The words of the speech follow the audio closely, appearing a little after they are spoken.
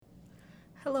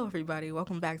Hello, everybody.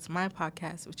 Welcome back to my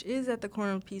podcast, which is At the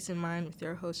Corner of Peace and Mind with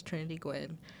your host, Trinity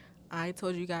Gwen. I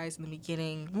told you guys in the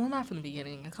beginning, well, not from the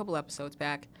beginning, a couple episodes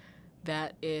back,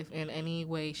 that if in any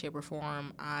way, shape, or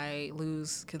form I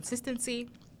lose consistency,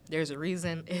 there's a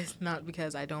reason. It's not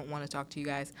because I don't want to talk to you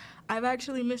guys. I've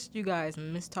actually missed you guys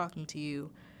and missed talking to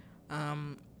you.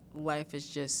 Life has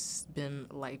just been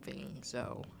lifing,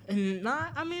 so. And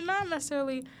not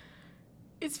necessarily,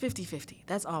 it's 50-50.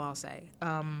 That's all I'll say.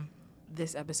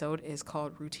 This episode is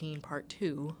called Routine Part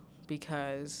 2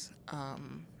 because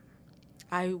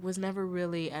I was never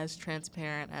really as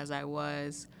transparent as I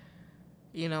was,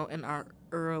 in our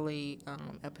early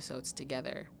episodes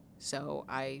together. So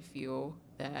I feel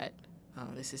that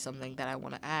this is something that I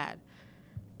want to add.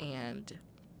 And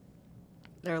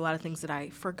there are a lot of things that I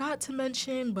forgot to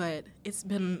mention, but it's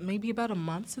been maybe about a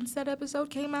month since that episode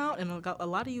came out. And a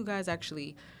lot of you guys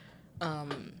actually,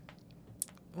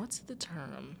 what's the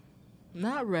term?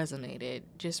 Not resonated,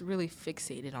 just really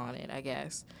fixated on it, I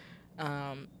guess.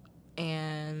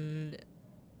 And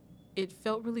it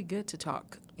felt really good to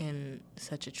talk in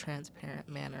such a transparent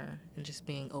manner and just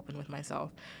being open with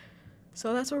myself.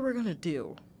 So that's what we're going to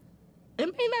do. It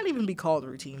may not even be called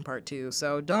Routine Part 2,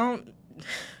 so don't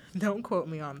quote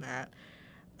me on that.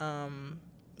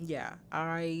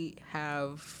 I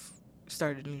have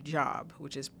started a new job,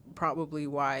 which is probably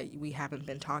why we haven't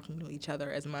been talking to each other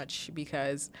as much,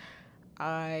 because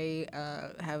I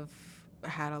have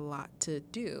had a lot to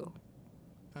do.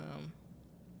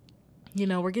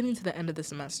 We're getting to the end of the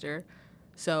semester,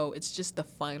 so it's just the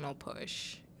final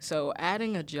push. So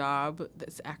adding a job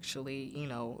that's actually,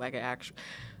 like an actual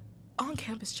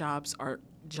on-campus jobs are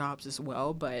jobs as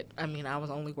well, but I was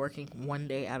only working one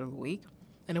day out of the week,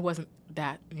 and it wasn't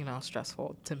that,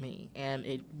 stressful to me, and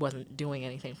it wasn't doing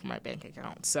anything for my bank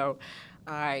account. So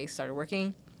I started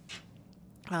working.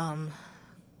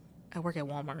 I work at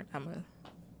Walmart. I'm a,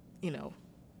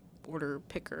 order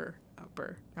picker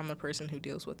upper. I'm the person who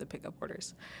deals with the pickup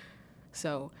orders.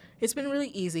 So it's been really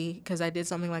easy because I did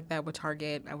something like that with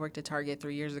Target. I worked at Target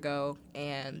 3 years ago,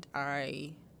 and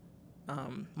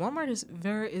Walmart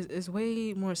is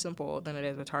way more simple than it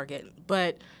is with Target.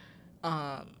 But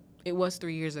it was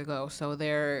 3 years ago, so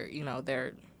their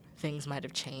things might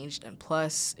have changed, and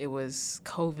plus it was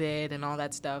COVID and all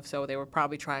that stuff, so they were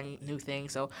probably trying new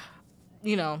things. So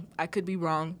I could be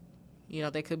wrong.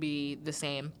 They could be the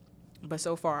same. But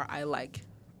so far, I like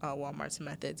Walmart's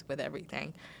methods with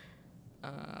everything.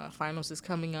 Finals is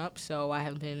coming up, so I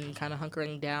have been kind of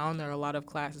hunkering down. There are a lot of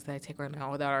classes that I take right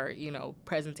now that are,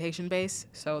 presentation-based,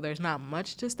 so there's not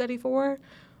much to study for.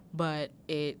 But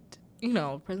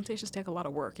presentations take a lot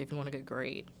of work if you want a good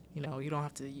grade. You don't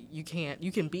have to, you can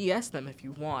BS them if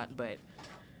you want, but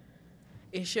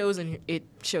it shows in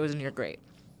your grade.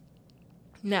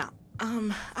 Now,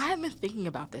 I have been thinking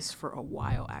about this for a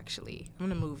while, actually. I'm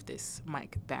going to move this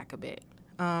mic back a bit.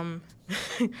 I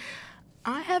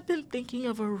have been thinking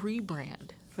of a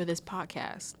rebrand for this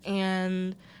podcast,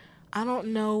 and I don't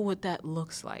know what that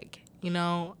looks like.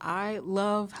 I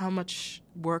love how much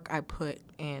work I put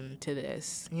into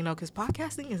this, because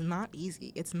podcasting is not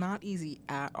easy. It's not easy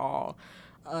at all.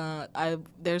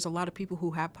 There's a lot of people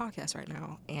who have podcasts right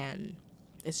now, and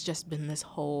it's just been this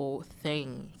whole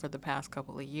thing for the past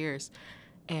couple of years,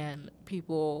 and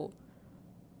people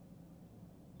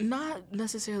not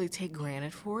necessarily take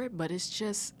granted for it, but it's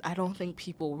just, I don't think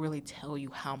people really tell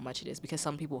you how much it is, because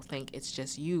some people think it's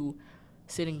just you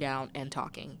sitting down and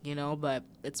talking, but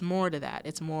it's more to that.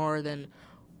 It's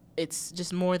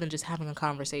just more than just having a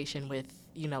conversation with,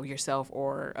 yourself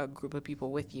or a group of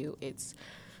people with you. It's,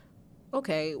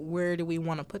 okay, where do we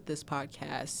want to put this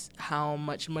podcast? How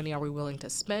much money are we willing to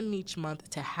spend each month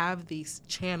to have these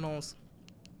channels,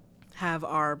 have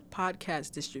our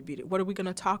podcast distributed? What are we going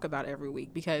to talk about every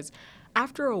week? Because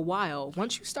after a while,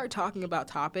 once you start talking about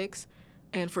topics,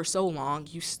 and for so long,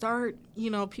 you start,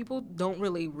 people don't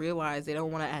really realize, they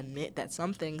don't want to admit that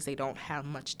some things they don't have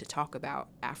much to talk about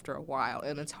after a while,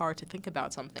 and it's hard to think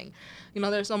about something.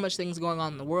 There's so much things going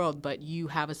on in the world, but you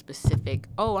have a specific,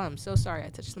 oh, I'm so sorry, I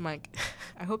touched the mic.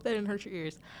 I hope that didn't hurt your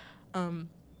ears.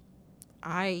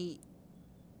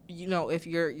 If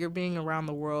you're being around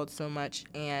the world so much,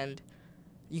 and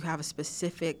you have a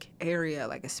specific area,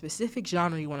 like a specific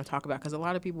genre you want to talk about, because a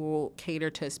lot of people will cater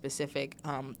to a specific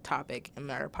topic in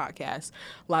their podcast.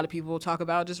 A lot of people will talk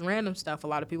about just random stuff. A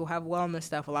lot of people have wellness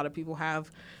stuff. A lot of people have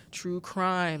true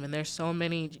crime. And there's so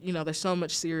many, there's so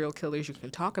much serial killers you can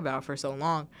talk about for so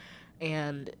long.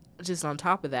 And just on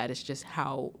top of that, it's just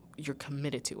how you're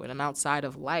committed to it. And outside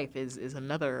of life is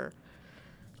another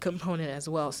component as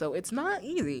well. So it's not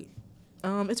easy.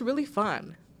 It's really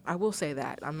fun. I will say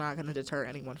that. I'm not going to deter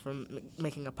anyone from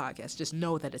making a podcast. Just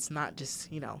know that it's not just,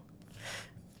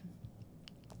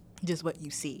 just what you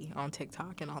see on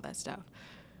TikTok and all that stuff.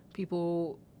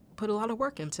 People put a lot of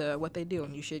work into what they do,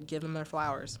 and you should give them their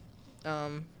flowers.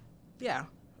 Yeah.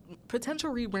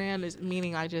 Potential rebrand is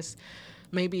meaning I just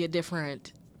maybe a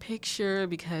different picture,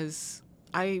 because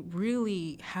I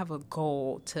really have a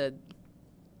goal to,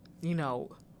 the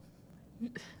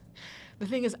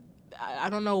thing is,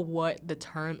 I don't know what the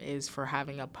term is for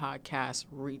having a podcast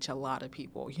reach a lot of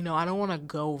people. I don't want to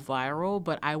go viral,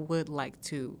 but I would like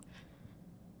to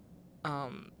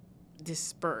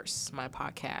disperse my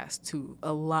podcast to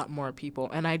a lot more people.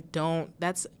 And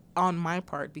that's on my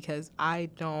part, because I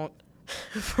don't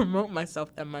promote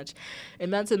myself that much.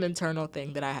 And that's an internal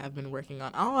thing that I have been working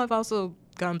on. Oh, I've also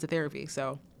gone to therapy,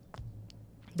 so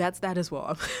that's that as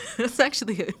well. That's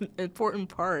actually an important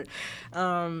part.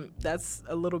 That's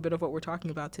a little bit of what we're talking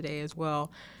about today as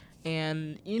well.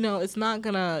 And, it's not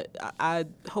gonna,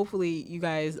 hopefully you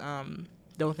guys,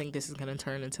 don't think this is going to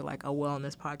turn into like a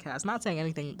wellness podcast. Not saying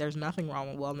anything, there's nothing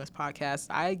wrong with wellness podcasts.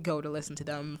 I go to listen to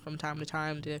them from time to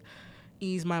time to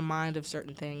ease my mind of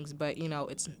certain things, but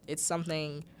it's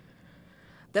something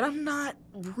that I'm not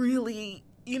really,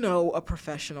 a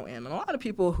professional in. And a lot of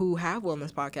people who have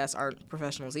wellness podcasts aren't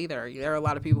professionals either. There are a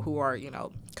lot of people who are,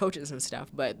 coaches and stuff,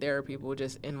 but there are people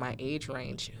just in my age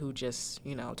range who just,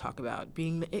 talk about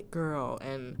being the it girl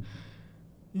and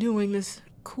doing this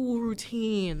cool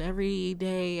routine every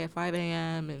day at 5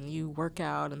 a.m. and you work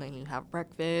out and then you have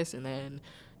breakfast and then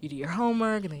you do your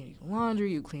homework and then you do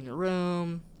laundry, you clean your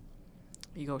room,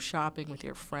 you go shopping with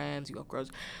your friends, you go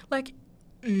grocery. Like,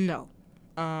 no.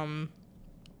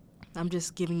 I'm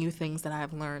just giving you things that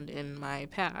I've learned in my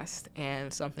past,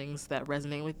 and some things that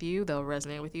resonate with you, they'll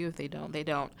resonate with you. If they don't, they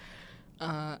don't.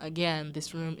 Again,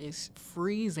 this room is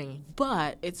freezing,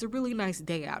 but it's a really nice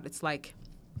day out. It's like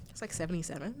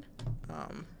 77.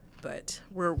 But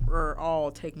we're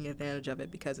all taking advantage of it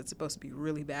because it's supposed to be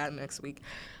really bad next week.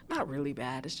 Not really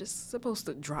bad. It's just supposed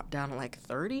to drop down to like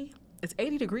 30. It's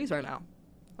 80 degrees right now.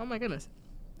 Oh my goodness.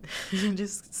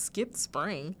 Just skipped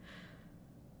spring.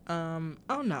 Oh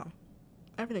no.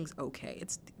 Everything's okay.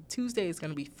 Tuesday is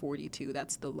going to be 42.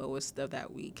 That's the lowest of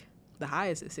that week. The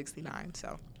highest is 69,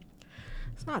 so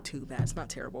it's not too bad. It's not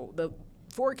terrible. The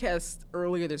forecast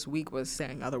earlier this week was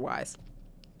saying otherwise.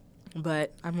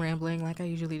 But I'm rambling like I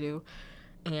usually do,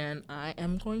 and I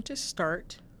am going to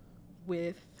start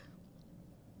with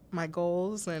my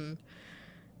goals and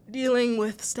dealing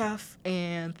with stuff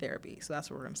and therapy. So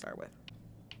that's what we're going to start with.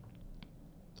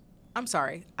 I'm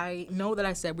sorry. I know that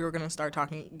I said we were going to start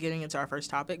getting into our first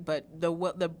topic, but the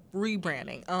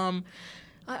rebranding.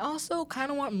 I also kind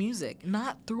of want music,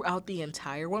 not throughout the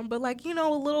entire one, but like, a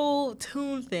little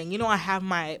tune thing. I have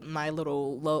my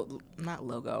little not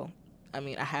logo. I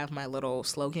have my little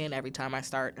slogan every time I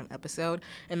start an episode,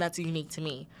 and that's unique to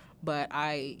me. But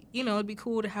it'd be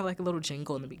cool to have like a little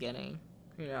jingle in the beginning,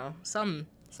 some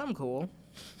cool.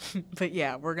 But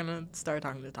yeah, we're gonna start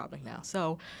talking the topic now.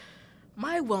 So,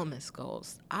 my wellness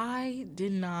goals. I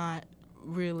did not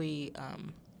really,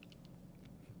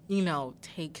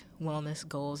 take wellness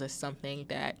goals as something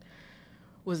that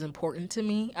was important to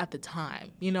me at the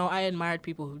time. I admired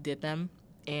people who did them,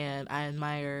 and I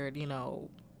admired,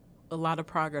 a lot of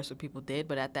progress what people did,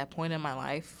 but at that point in my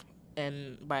life,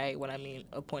 and by what I mean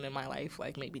a point in my life,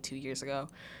 like maybe 2 years ago,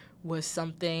 was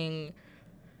something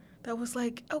that was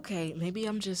like, okay, maybe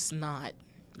I'm just not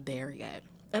there yet.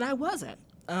 And I wasn't.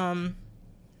 And,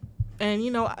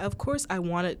 of course I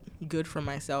wanted good for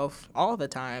myself all the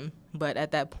time, but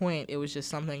at that point it was just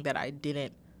something that I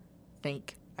didn't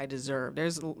think I deserved.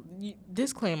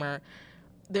 Disclaimer,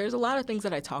 there's a lot of things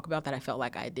that I talk about that I felt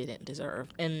like I didn't deserve.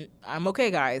 And I'm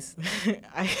okay, guys.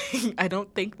 I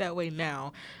don't think that way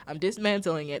now. I'm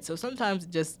dismantling it. So sometimes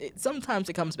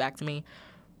it comes back to me,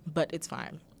 but it's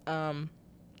fine.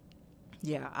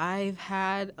 Yeah, I've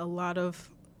had a lot of,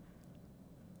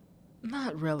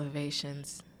 not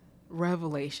revelations.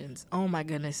 Oh my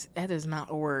goodness, that is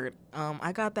not a word.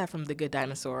 I got that from The Good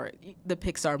Dinosaur, the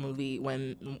Pixar movie,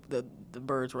 when the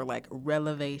birds were like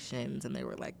revelations, and they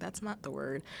were like, that's not the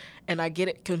word. And I get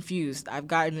it confused. I've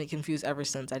gotten it confused ever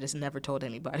since. I just never told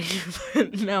anybody.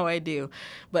 But now I do.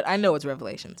 But I know it's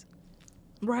revelations.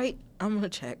 Right? I'm gonna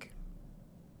check.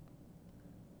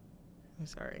 I'm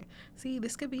sorry. See,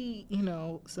 this could be,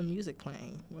 some music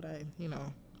playing.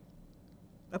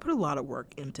 I put a lot of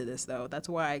work into this, though. That's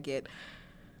why yeah,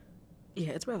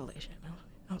 it's Revelation.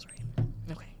 I was right.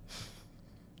 Okay.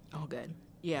 All good.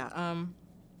 Yeah,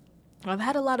 I've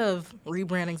had a lot of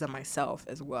rebrandings of myself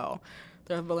as well.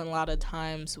 There have been a lot of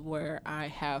times where I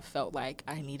have felt like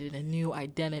I needed a new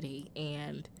identity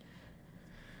and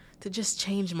to just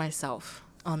change myself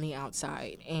on the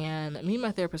outside. And me and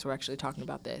my therapist were actually talking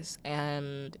about this.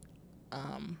 And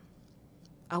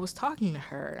I was talking to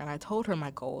her and I told her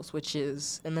my goals, which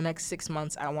is in the next 6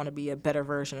 months, I want to be a better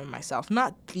version of myself.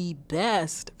 Not the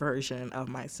best version of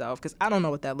myself, because I don't know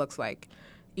what that looks like.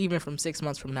 Even from 6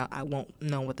 months from now, I won't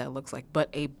know what that looks like, but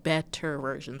a better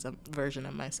version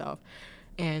of myself.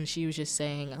 And she was just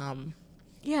saying,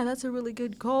 yeah, that's a really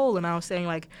good goal. And I was saying,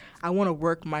 like, I want to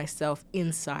work myself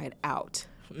inside out,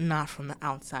 not from the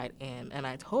outside in. And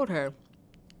I told her,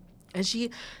 and she,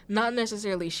 not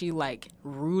necessarily she, like,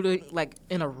 rude, like,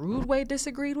 in a rude way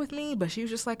disagreed with me, but she was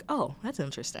just like, oh, that's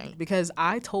interesting. Because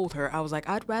I told her, I was like,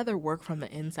 I'd rather work from the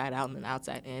inside out than the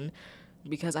outside in,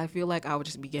 because I feel like I would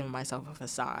just be giving myself a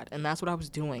facade. And that's what I was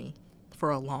doing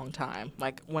for a long time.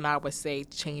 Like, when I would say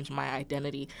change my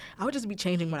identity, I would just be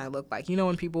changing what I look like. You know,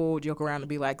 when people joke around and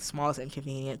be like, smallest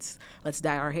inconvenience, let's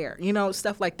dye our hair, you know,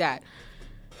 stuff like that.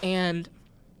 And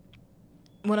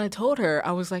when I told her,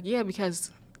 I was like, yeah,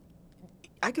 because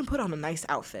I can put on a nice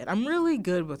outfit. I'm really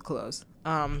good with clothes.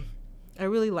 I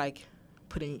really like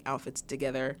putting outfits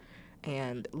together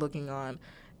and looking on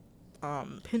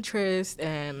Pinterest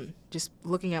and just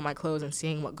looking at my clothes and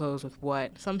seeing what goes with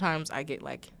what. Sometimes I get,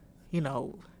 like, you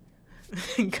know,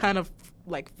 kind of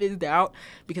like fizzed out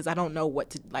because I don't know what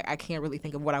to, like, I can't really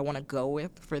think of what I want to go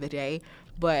with for the day.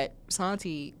 But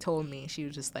Santi told me, she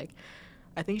was just like,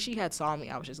 I think she had saw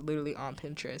me. I was just literally on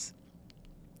Pinterest.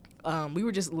 We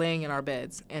were just laying in our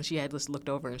beds and she had just looked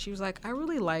over and she was like, I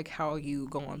really like how you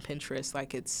go on Pinterest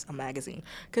like it's a magazine.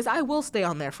 Because I will stay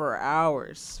on there for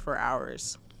hours.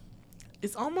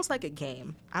 It's almost like a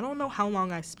game. I don't know how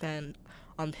long I spend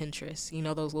on Pinterest. You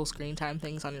know, those little screen time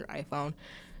things on your iPhone.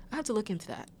 I have to look into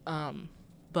that.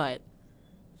 But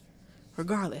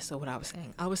regardless of what I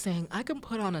was saying I can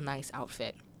put on a nice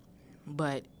outfit,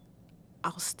 but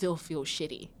I'll still feel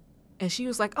shitty. And she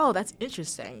was like, oh, that's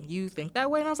interesting. You think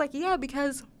that way? And I was like, yeah,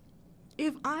 because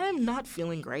if I'm not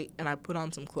feeling great and I put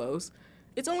on some clothes,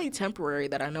 it's only temporary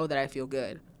that I know that I feel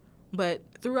good. But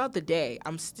throughout the day,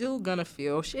 I'm still gonna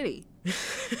feel shitty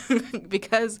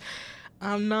because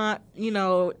I'm not, you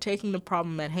know, taking the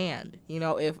problem at hand. You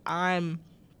know, if I'm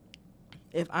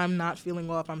not feeling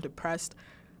well, if I'm depressed,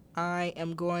 I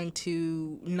am going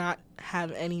to not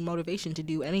have any motivation to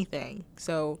do anything.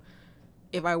 So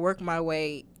if I work my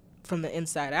way from the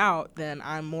inside out, then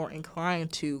I'm more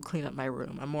inclined to clean up my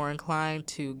room. I'm more inclined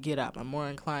to get up. I'm more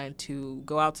inclined to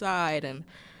go outside and,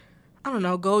 I don't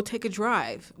know, go take a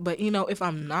drive. But, you know, if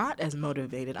I'm not as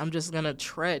motivated, I'm just going to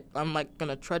trudge. I'm, like, going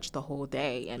to trudge the whole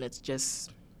day. And it's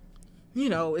just, you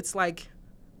know, it's like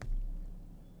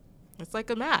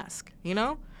a mask, you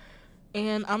know?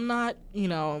 And I'm not, you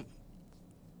know,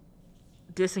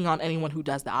 dissing on anyone who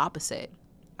does the opposite.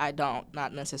 I don't,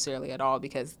 not necessarily at all,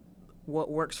 because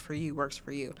what works for you works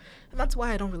for you. And that's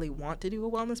why I don't really want to do a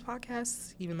wellness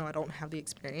podcast, even though I don't have the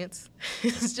experience.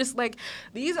 It's just like,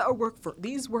 these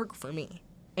work for me.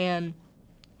 And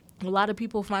a lot of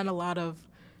people find a lot of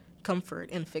comfort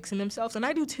in fixing themselves, and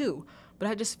I do too. But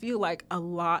I just feel like a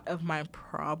lot of my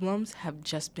problems have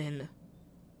just been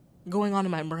going on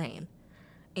in my brain.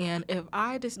 And if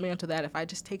I dismantle that, if I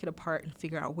just take it apart and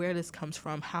figure out where this comes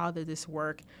from, how did this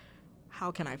work, how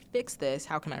can I fix this,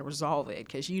 how can I resolve it?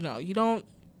 Because, you know, you're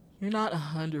not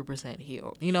 100%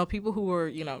 healed. You know, people who are,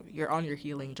 you know, you're on your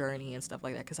healing journey and stuff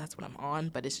like that, because that's what I'm on,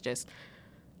 but it's just,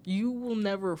 you will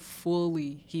never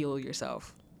fully heal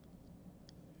yourself.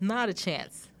 Not a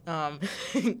chance.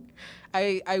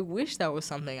 I wish that was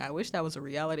something. I wish that was a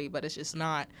reality, but it's just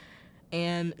not.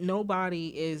 And nobody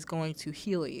is going to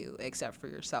heal you except for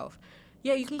yourself.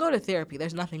 Yeah, you can go to therapy.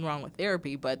 There's nothing wrong with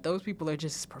therapy, but those people are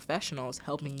just professionals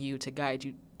helping you, to guide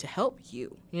you, to help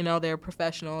you. You know, they're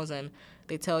professionals and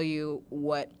they tell you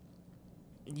what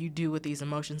you do with these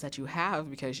emotions that you have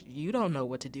because you don't know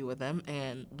what to do with them.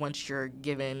 And once you're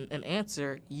given an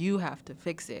answer, you have to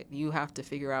fix it. You have to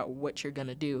figure out what you're going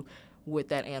to do with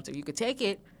that answer. You could take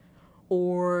it,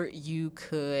 or you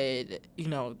could, you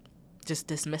know, just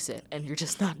dismiss it and you're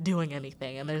just not doing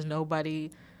anything. And there's nobody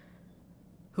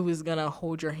who is going to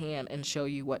hold your hand and show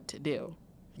you what to do.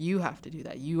 You have to do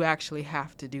that. You actually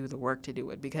have to do the work to do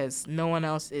it, because no one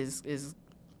else is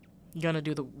going to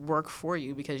do the work for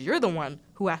you, because you're the one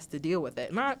who has to deal with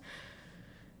it. Not,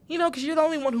 you know, because you're the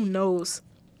only one who knows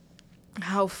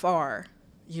how far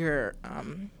your,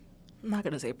 I'm not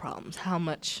going to say problems, how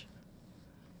much,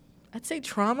 I'd say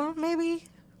trauma, maybe?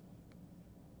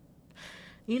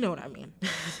 You know what I mean.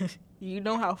 You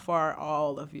know how far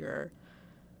all of your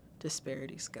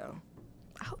disparities go.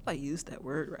 I hope I used that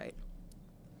word right.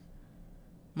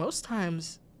 most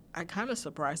times I kind of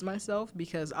surprise myself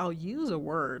because I'll use a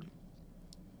word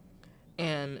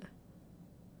and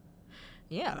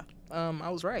yeah, I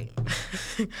was right.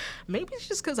 Maybe it's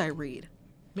just because I read.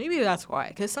 Maybe that's why.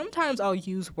 Because sometimes I'll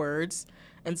use words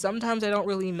and sometimes I don't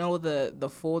really know the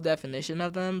full definition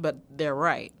of them, but they're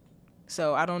right.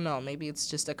 So I don't know. Maybe it's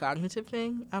just a cognitive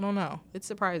thing. I don't know. It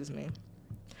surprises me.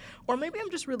 Or maybe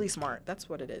I'm just really smart. That's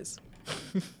what it is.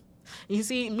 You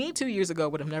see, me 2 years ago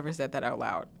would have never said that out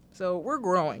loud. So we're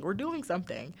growing. We're doing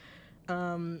something.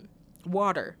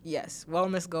 Water, yes.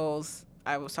 Wellness goals.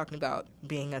 I was talking about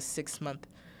being a 6-month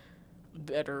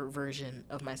better version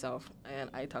of myself, and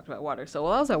I talked about water. So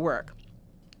while I was at work,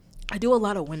 I do a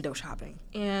lot of window shopping,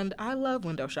 and I love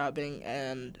window shopping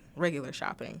and regular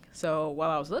shopping. So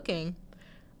while I was looking,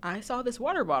 I saw this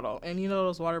water bottle, and you know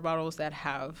those water bottles that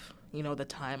have, you know, the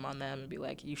time on them and be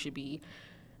like, you should be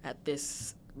at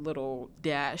this little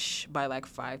dash by like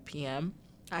 5 p.m.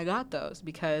 I got those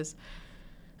because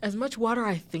as much water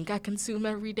I think I consume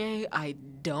every day, I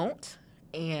don't,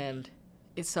 and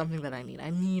it's something that I need. I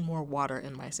need more water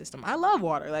in my system. I love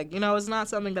water. Like, you know, it's not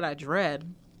something that I dread,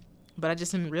 but I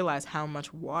just didn't realize how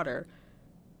much water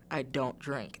I don't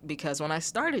drink because when I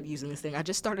started using this thing, I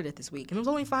just started it this week, and it was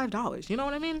only $5. You know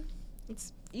what I mean?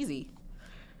 It's easy.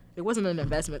 It wasn't an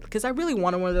investment because I really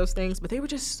wanted one of those things, but they were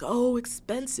just so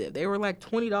expensive. They were like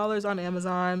 $20 on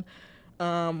Amazon.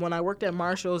 When I worked at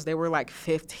Marshall's, they were like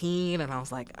 $15, and I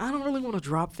was like, I don't really want to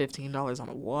drop $15 on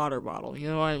a water bottle. You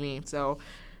know what I mean? So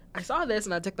I saw this,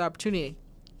 and I took the opportunity.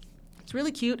 It's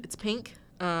really cute. It's pink.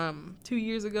 2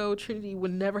 years ago, Trinity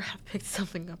would never have picked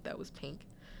something up that was pink,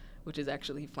 which is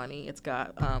actually funny. It's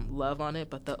got love on it,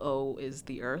 but the O is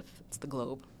the earth. It's the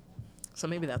globe. So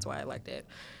maybe that's why I liked it.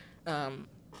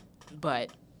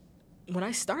 But when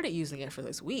I started using it for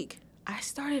this week, I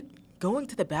started going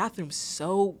to the bathroom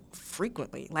so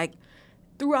frequently. Like,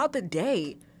 throughout the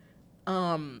day,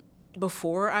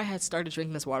 before I had started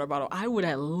drinking this water bottle, I would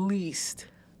at least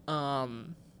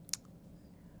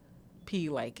pee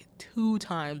like 2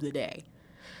 times a day.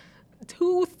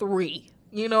 2, 3.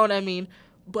 You know what I mean?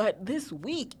 But this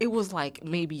week, it was like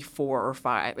maybe 4 or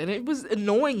 5. And it was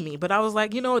annoying me. But I was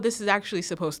like, you know, this is actually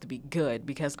supposed to be good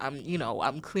because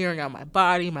I'm clearing out my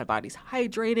body. My body's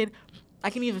hydrated. I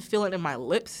can even feel it in my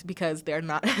lips because they're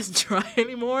not as dry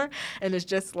anymore. And it's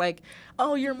just like,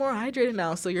 oh, you're more hydrated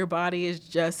now. So your body is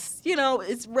just, you know,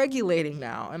 it's regulating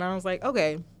now. And I was like,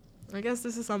 okay, I guess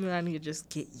this is something I need to just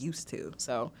get used to.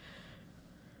 So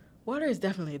water is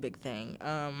definitely a big thing.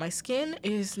 My skin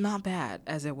is not bad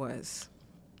as it was.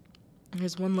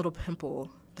 There's one little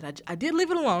pimple that I did leave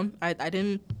it alone. I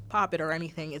didn't pop it or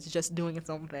anything. It's just doing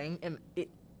its own thing. And it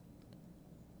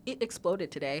exploded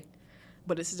today.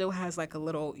 But it still has like a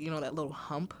little, you know, that little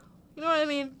hump. You know what I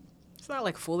mean? It's not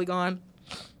like fully gone.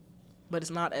 But it's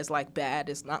not as like bad.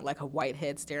 It's not like a white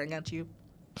head staring at you.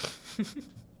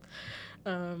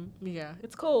 Yeah,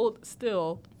 it's cold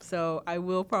still. So I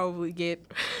will probably get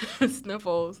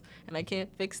sniffles. And I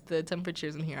can't fix the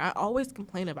temperatures in here. I always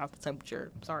complain about the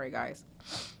temperature. Sorry, guys.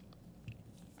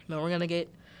 But we're going to get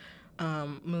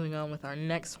moving on with our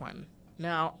next one.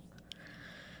 Now,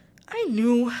 I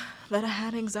knew that I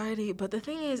had anxiety, but the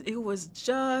thing is, it was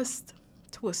just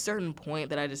to a certain point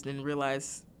that I just didn't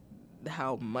realize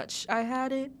how much I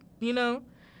had it, you know?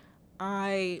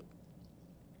 I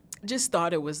just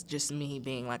thought it was just me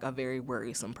being like a very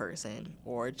worrisome person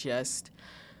or just,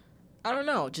 I don't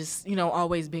know, just, you know,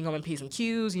 always being on my P's and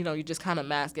Q's. You know, you just kind of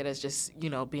mask it as just, you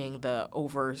know, being the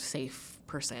over safe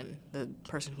person, the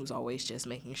person who's always just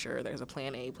making sure there's a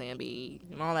plan A, plan B,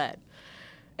 and all that.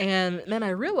 And then I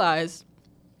realized,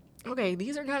 okay,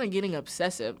 these are kind of getting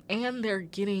obsessive, and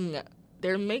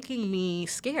they're making me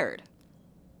scared.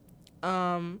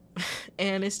 And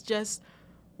it's just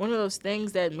one of those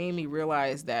things that made me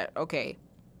realize that, okay,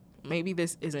 maybe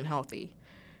this isn't healthy.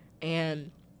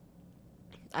 And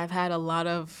I've had a lot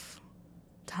of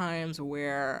times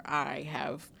where I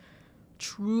have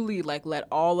truly like let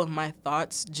all of my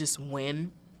thoughts just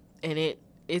win, and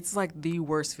it's like the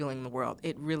worst feeling in the world.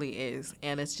 It really is.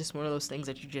 And it's just one of those things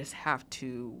that you just have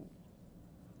to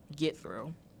get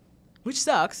through, which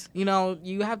sucks. You know,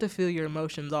 you have to feel your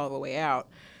emotions all the way out.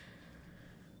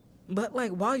 But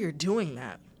like while you're doing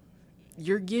that,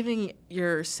 you're giving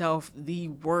yourself the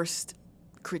worst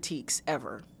critiques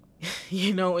ever.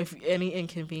 You know, if any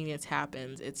inconvenience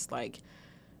happens, it's like,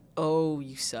 oh,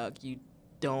 you suck. You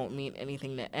don't mean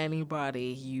anything to anybody.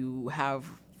 You have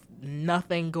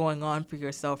nothing going on for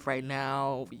yourself right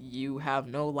now. You have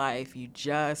no life. You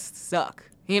just suck.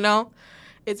 You know?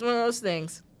 It's one of those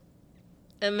things.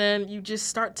 And then you just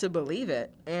start to believe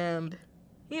it. And,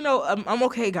 you know, I'm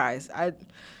okay, guys.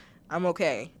 I'm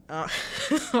okay.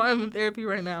 I'm in therapy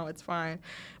right now. It's fine.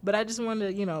 But I just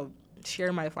wanted to,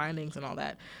 share my findings and all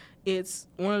that. It's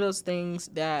one of those things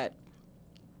that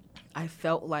I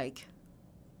felt like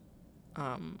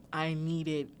I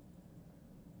needed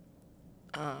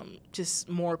just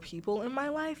more people in my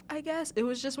life, I guess. It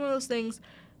was just one of those things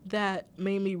that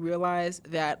made me realize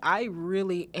that I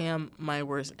really am my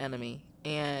worst enemy,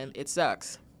 and it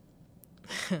sucks.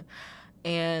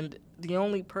 And the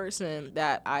only person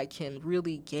that I can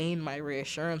really gain my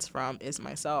reassurance from is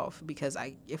myself, because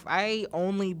if I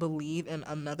only believe in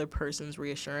another person's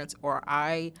reassurance, or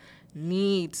I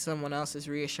need someone else's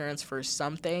reassurance for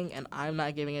something and I'm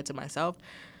not giving it to myself,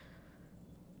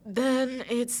 then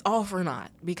it's all for naught,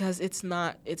 because it's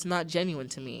not genuine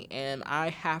to me, and I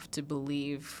have to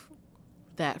believe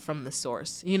that from the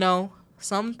source.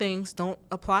 Some things don't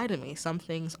apply to me. Some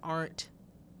things aren't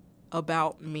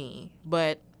about me,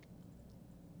 but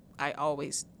I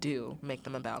always do make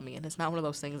them about me. And it's not one of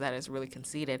those things that is really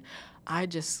conceited. I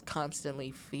just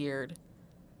constantly feared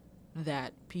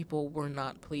that people were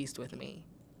not pleased with me.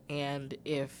 And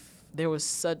if there was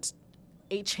such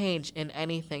a change in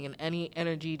anything, in any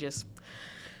energy, just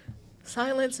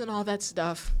silence and all that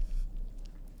stuff,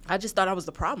 I just thought I was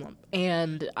the problem.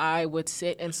 And I would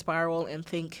sit and spiral and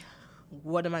think,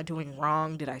 what am I doing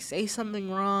wrong? Did I say something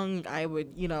wrong? I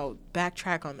would,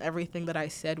 backtrack on everything that I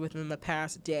said within the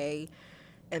past day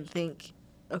and think,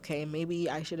 okay, maybe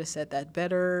I should have said that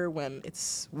better, when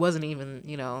it wasn't even,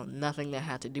 nothing that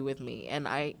had to do with me. And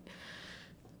I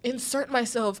insert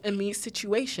myself in these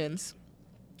situations,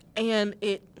 and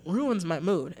it ruins my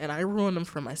mood, and I ruin them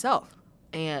for myself.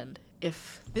 And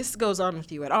if this goes on with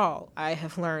you at all, I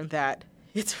have learned that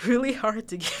it's really hard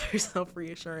to give yourself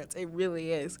reassurance. It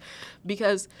really is.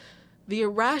 Because the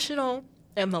irrational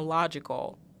and the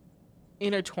logical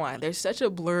intertwine. There's such a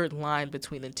blurred line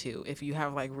between the two. If you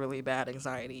have like really bad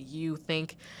anxiety, you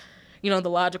think, the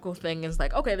logical thing is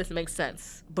like, okay, this makes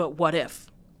sense, but what if?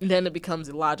 And then it becomes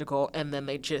illogical, and then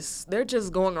they're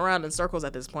just going around in circles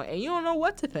at this point, and you don't know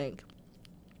what to think.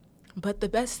 But the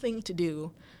best thing to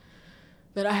do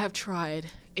that I have tried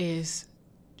is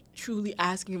truly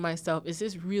asking myself, is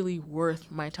this really worth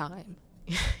my time?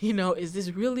 Is this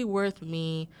really worth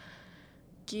me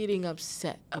getting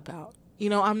upset about?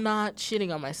 I'm not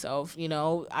shitting on myself.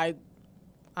 I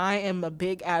am a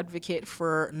big advocate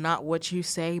for not what you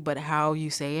say, but how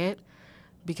you say it,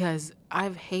 because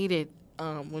I've hated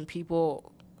when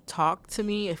people talk to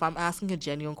me if I'm asking a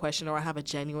genuine question or I have a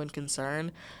genuine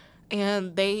concern,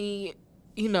 and they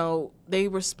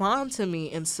respond to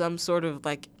me in some sort of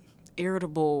like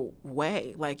irritable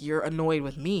way, like you're annoyed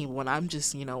with me when I'm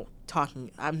just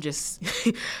talking. I'm just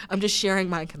I'm just sharing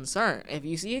my concern. If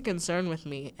you see a concern with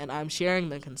me and I'm sharing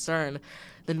the concern,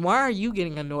 then why are you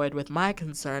getting annoyed with my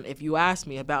concern if you ask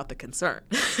me about the concern?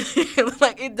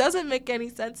 Like, it doesn't make any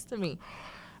sense to me.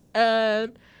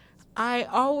 And I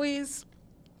always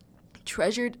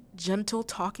treasured gentle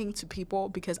talking to people,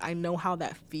 because I know how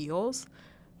that feels,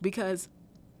 because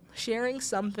sharing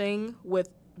something with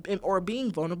or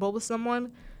being vulnerable with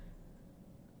someone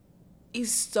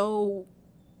is so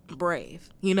brave.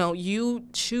 You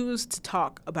choose to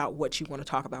talk about what you want to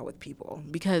talk about with people,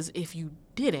 because if you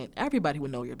didn't, everybody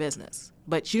would know your business.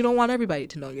 But you don't want everybody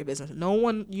to know your business.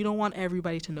 You don't want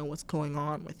everybody to know what's going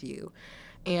on with you.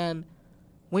 And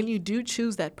when you do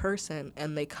choose that person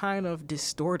and they kind of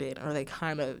distort it, or they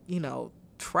kind of,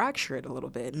 fracture it a little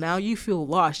bit, now you feel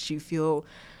lost. You feel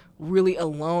really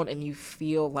alone, and you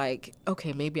feel like,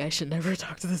 okay, maybe I should never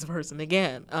talk to this person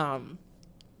again.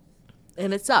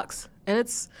 And it sucks. And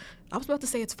I was about to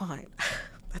say it's fine.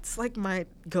 That's like my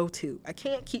go-to. I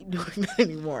can't keep doing that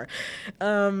anymore.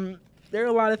 There are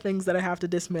a lot of things that I have to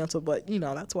dismantle, but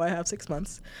that's why I have 6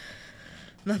 months.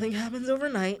 Nothing happens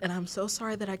overnight, and I'm so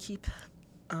sorry that I keep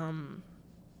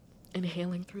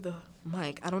inhaling through the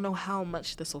mic. I don't know how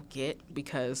much this will get,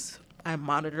 because I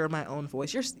monitor my own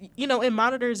voice. It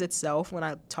monitors itself when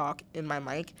I talk in my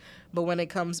mic, but when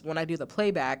I do the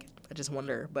playback, I just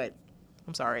wonder. But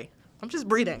I'm sorry. I'm just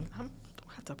breathing. I don't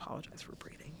have to apologize for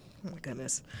breathing. Oh my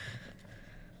goodness.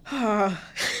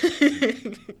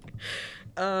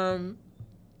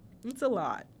 It's a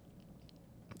lot.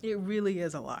 It really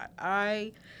is a lot.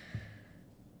 I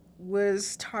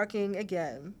was talking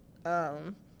again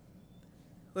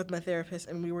with my therapist,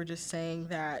 and we were just saying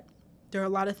that there are a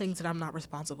lot of things that I'm not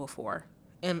responsible for.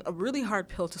 And a really hard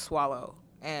pill to swallow,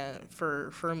 and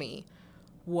for me,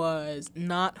 was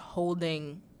not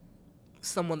holding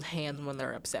someone's hand when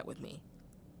they're upset with me.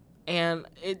 And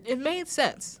it made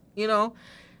sense, you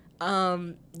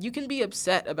can be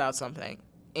upset about something,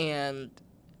 and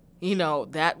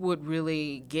that would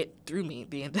really get through me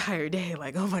the entire day.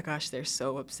 Like, oh my gosh, they're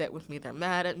so upset with me. They're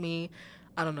mad at me.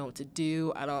 I don't know what to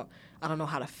do. I don't know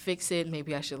how to fix it.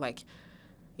 Maybe I should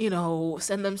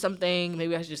send them something.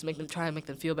 Maybe I should just try and make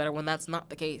them feel better when that's not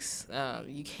the case.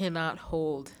 You cannot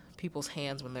hold people's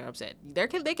hands when they're upset.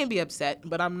 They can be upset,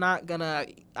 but I'm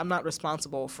not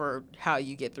responsible for how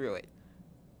you get through it.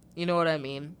 You know what I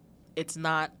mean? It's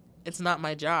not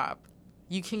my job.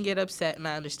 You can get upset, and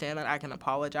I understand that. I can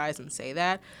apologize and say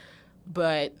that.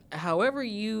 But however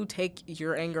you take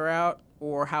your anger out,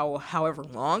 or however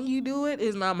long you do it,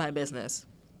 is not my business.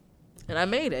 And I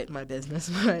made it my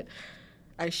business, but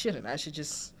I shouldn't. I should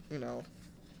just,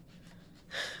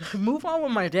 move on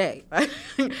with my day.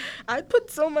 I put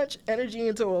so much energy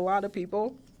into a lot of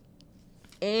people,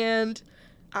 and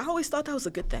I always thought that was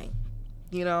a good thing.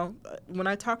 When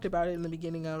I talked about it in the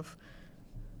beginning of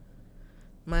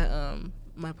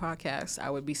my podcast, I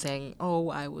would be saying, oh,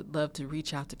 I would love to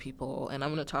reach out to people, and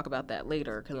I'm going to talk about that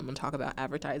later because I'm going to talk about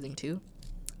advertising too.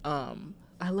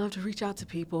 I love to reach out to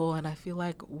people, and I feel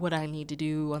like what I need to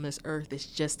do on this earth is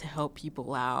just to help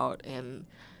people out, and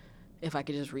if I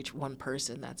could just reach one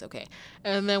person, that's okay.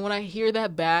 And then when I hear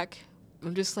that back,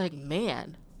 I'm just like,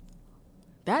 man,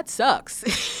 that sucks.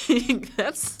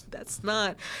 That's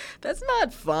not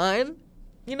fun.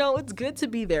 It's good to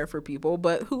be there for people,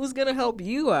 but who's going to help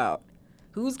you out?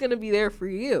 Who's going to be there for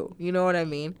you? You know what I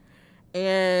mean?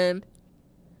 And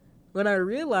when I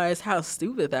realized how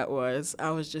stupid that was,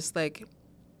 I was just like,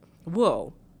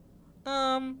 whoa,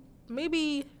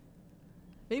 maybe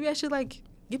I should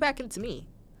get back into me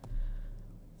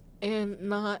and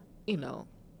not,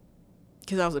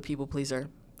 because I was a people pleaser.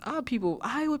 I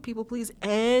would people please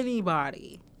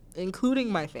anybody,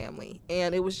 including my family.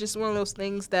 And it was just one of those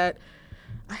things that,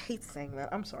 I hate saying that.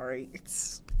 I'm sorry.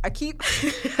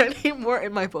 I need more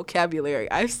in my vocabulary.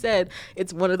 I've said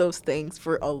it's one of those things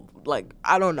for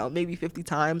I don't know, maybe 50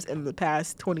 times in the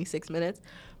past 26 minutes.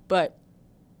 But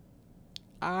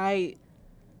I'm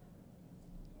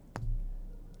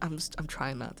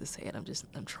trying not to say it.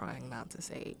 I'm trying not to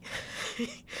say it.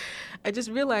 I just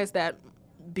realized that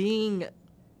being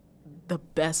the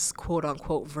best quote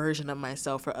unquote version of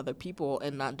myself for other people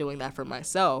and not doing that for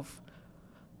myself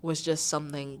was just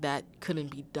something that couldn't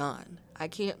be done. I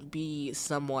can't be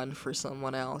someone for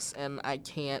someone else, and I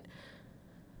can't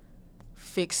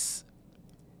fix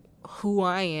who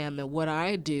I am and what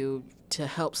I do to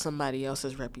help somebody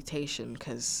else's reputation,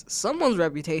 because someone's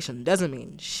reputation doesn't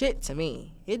mean shit to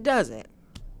me. It doesn't.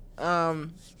 I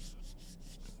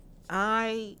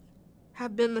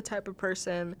have been the type of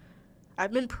person,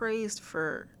 I've been praised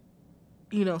for,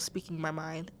 speaking my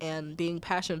mind and being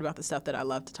passionate about the stuff that I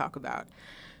love to talk about.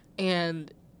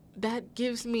 And that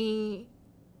gives me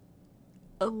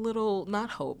a little, not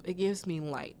hope, it gives me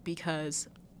light, because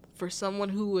for someone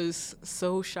who was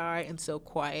so shy and so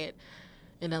quiet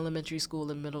in elementary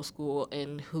school and middle school,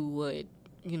 and who would,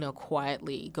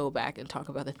 quietly go back and talk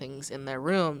about the things in their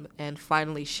room and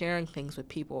finally sharing things with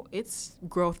people, it's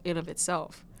growth in of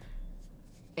itself.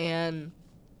 And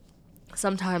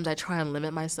sometimes I try and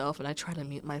limit myself and I try to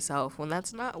mute myself when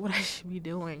that's not what I should be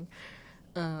doing.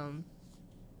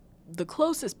 The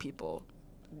closest people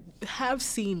have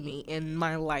seen me in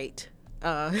my light,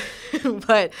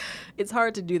 but it's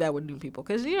hard to do that with new people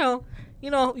because you don't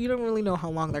really know how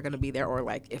long they're gonna be there, or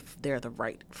if they're the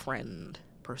right friend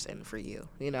person for you.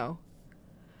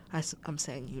 I'm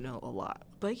saying a lot,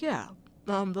 but yeah,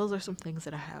 those are some things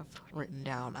that I have written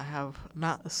down. I have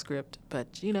not a script, but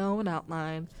an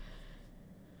outline.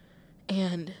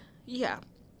 And yeah,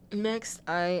 next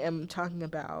I am talking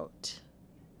about.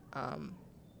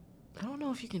 I don't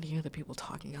know if you can hear the people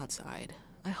talking outside.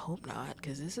 I hope not,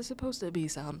 because this is supposed to be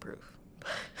soundproof.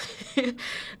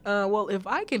 Well, if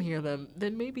I can hear them,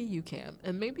 then maybe you can.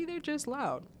 And maybe they're just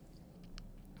loud.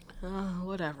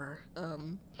 Whatever.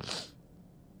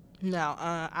 Now,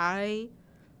 I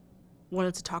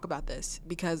wanted to talk about this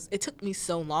because it took me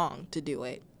so long to do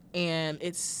it. And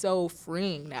it's so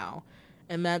freeing now.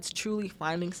 And that's truly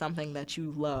finding something that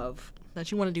you love,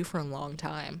 that you want to do for a long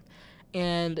time.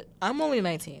 And I'm only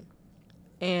 19.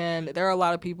 And there are a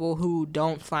lot of people who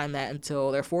don't find that until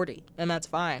they're 40, and that's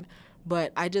fine.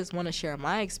 But I just want to share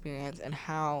my experience and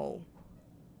how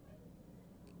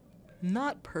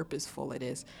not purposeful it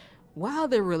is. Wow,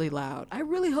 they're really loud. I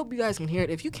really hope you guys can hear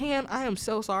it. If you can, I am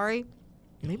so sorry.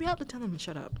 Maybe I'll have to tell them to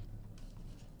shut up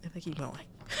if they keep going.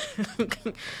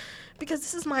 Because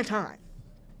this is my time.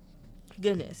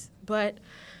 Goodness. But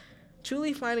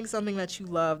truly finding something that you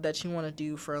love, that you want to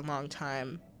do for a long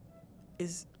time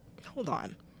is... Hold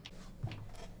on.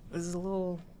 This is a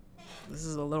little this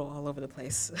is a little all over the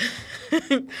place.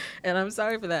 And I'm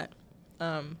sorry for that.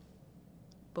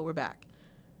 But we're back.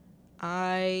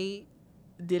 I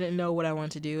didn't know what I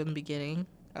wanted to do in the beginning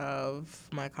of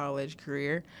my college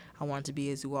career. I wanted to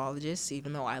be a zoologist,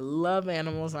 even though I love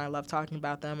animals and I love talking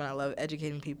about them and I love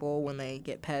educating people when they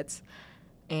get pets.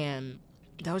 And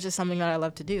that was just something that I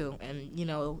love to do. And, you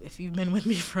know, if you've been with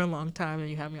me for a long time and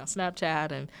you have me on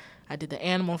Snapchat, and I did the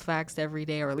animal facts every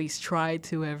day, or at least tried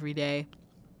to every day,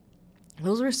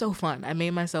 those were so fun. I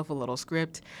made myself a little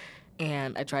script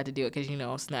and I tried to do it because, you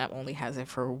know, Snap only has it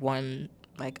for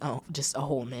just a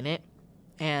whole minute.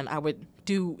 And I would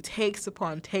do takes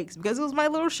upon takes because it was my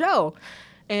little show.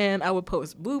 And I would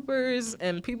post bloopers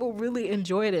and people really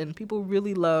enjoyed it and people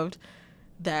really loved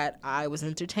that I was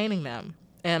entertaining them.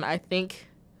 And I think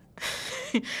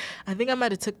I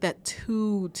might have took that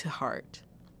too to heart.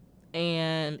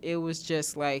 And it was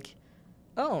just like,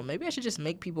 oh, maybe I should just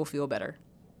make people feel better.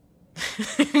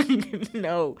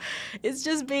 No, it's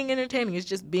just being entertaining. It's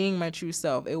just being my true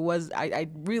self. I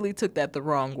really took that the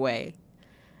wrong way.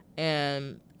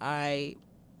 And I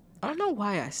don't know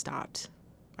why I stopped.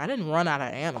 I didn't run out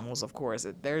of animals, of course.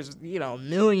 There's, you know,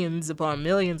 millions upon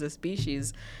millions of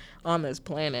species on this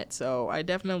planet. So I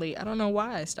don't know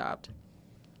why I stopped.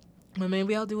 But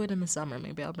maybe I'll do it in the summer.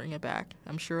 Maybe I'll bring it back.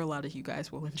 I'm sure a lot of you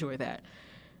guys will enjoy that.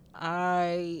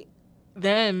 I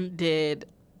then did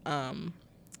an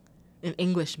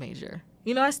English major.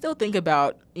 You know, I still think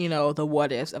about, you know, the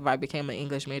what ifs if I became an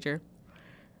English major.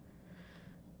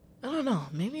 I don't know.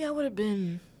 Maybe I would have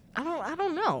been... I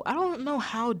don't know. I don't know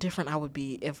how different I would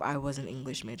be if I was an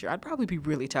English major. I'd probably be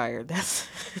really tired.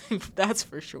 That's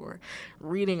for sure.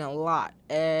 Reading a lot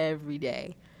every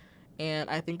day. And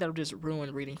I think that would just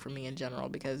ruin reading for me in general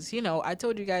because, you know, I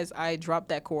told you guys I dropped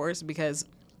that course because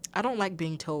I don't like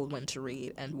being told when to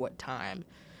read and what time.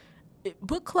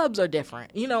 Book clubs are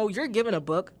different. You know, you're given a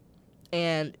book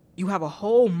and you have a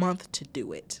whole month to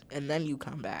do it and then you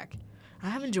come back. I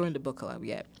haven't joined a book club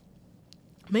yet.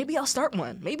 Maybe I'll start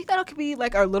one. Maybe that could be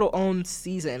like our little own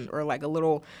season or like a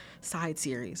little side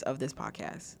series of this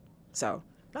podcast. So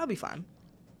that'll be fun.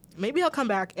 Maybe I'll come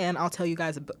back and I'll tell you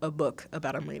guys a book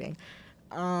about I'm reading.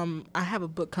 I have a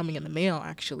book coming in the mail,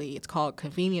 actually. It's called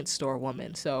Convenience Store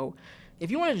Woman. So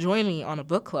if you want to join me on a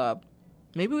book club,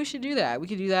 maybe we should do that. We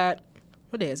could do that.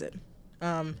 What day is it?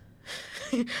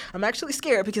 I'm actually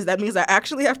scared because that means I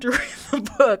actually have to read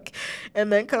the book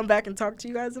and then come back and talk to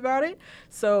you guys about it.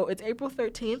 So it's April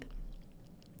 13th.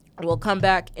 We'll come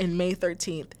back in May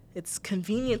 13th. It's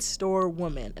Convenience Store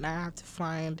Woman, and I have to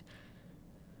find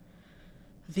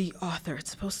the author.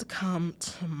 It's supposed to come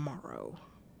tomorrow.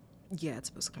 Yeah, it's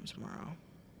supposed to come tomorrow.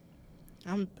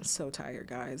 I'm so tired,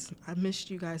 guys. I missed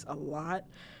you guys a lot,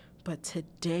 but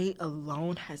today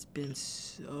alone has been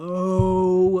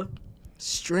so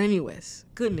strenuous.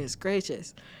 Goodness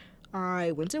gracious.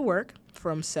 I went to work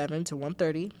from 7 to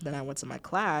 1:30. Then I went to my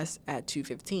class at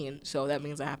 2:15. So that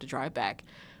means I have to drive back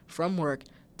from work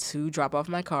to drop off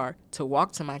my car, to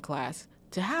walk to my class,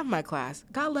 to have my class.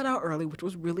 Got let out early, which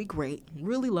was really great.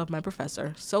 Really loved my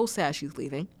professor. So sad she's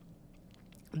leaving.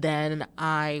 Then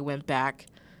I went back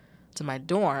to my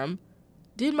dorm,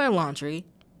 did my laundry.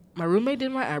 My roommate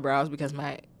did my eyebrows because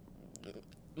my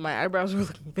eyebrows were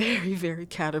looking very, very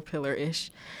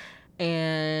caterpillar-ish.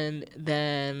 And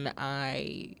then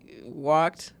I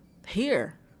walked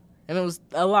here. And it was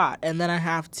a lot. And then I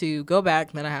have to go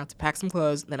back. Then I have to pack some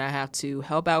clothes. Then I have to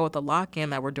help out with the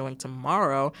lock-in that we're doing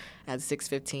tomorrow at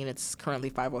 6:15. It's currently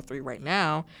 5:03 right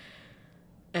now.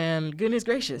 And goodness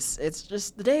gracious, it's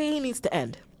just the day needs to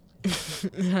end.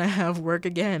 And I have work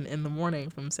again in the morning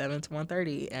from 7 to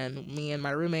 1:30. And me and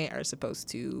my roommate are supposed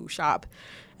to shop.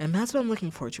 And that's what I'm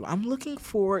looking forward to. I'm looking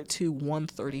forward to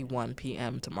 1:31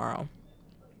 p.m. tomorrow.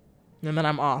 And then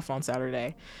I'm off on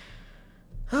Saturday.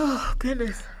 Oh,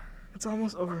 goodness. It's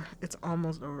almost over. It's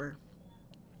almost over.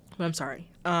 But I'm sorry.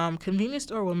 Convenience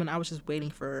Store Woman, I was just waiting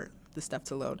for the stuff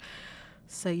to load.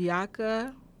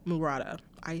 Sayaka Murata.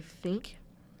 I think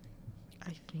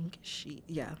she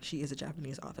is a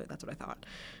Japanese author. That's what I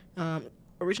thought.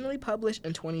 Originally published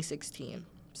in 2016.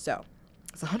 So,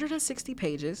 it's 160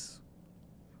 pages,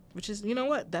 which is, you know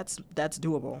what? That's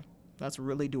doable. That's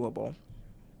really doable.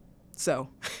 So,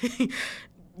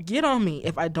 get on me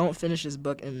if I don't finish this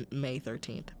book by May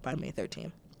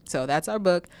 13th. So that's our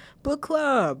book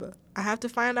club. I have to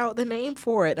find out the name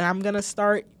for it, and I'm going to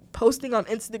start posting on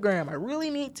Instagram. I really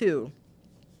need to.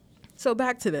 So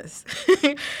back to this.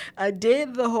 I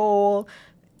did the whole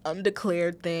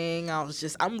undeclared thing. I was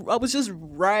just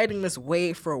riding this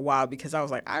wave for a while because I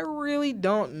was like, I really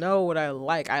don't know what I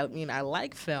like. I mean, I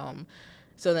like film.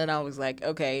 So then I was like,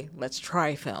 okay, let's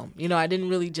try film. You know, I didn't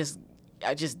really just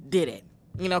I just did it,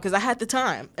 because I had the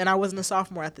time, and I wasn't a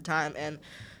sophomore at the time, and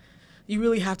you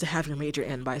really have to have your major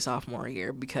in by sophomore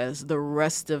year because the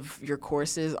rest of your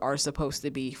courses are supposed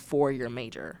to be for your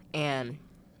major. And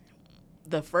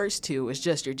the first two is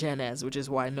just your gen eds, which is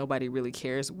why nobody really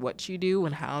cares what you do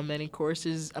and how many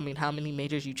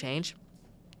majors you change.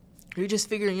 You're just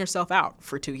figuring yourself out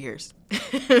for 2 years.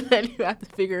 Then you have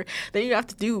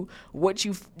to do what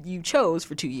you chose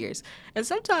for 2 years. And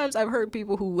sometimes I've heard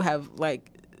people who have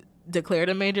declared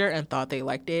a major and thought they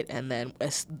liked it, and then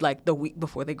the week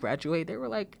before they graduate, they were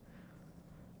like,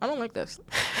 I don't like this.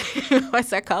 My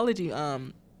psychology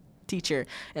teacher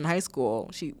in high school,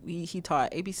 he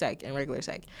taught AP Psych and regular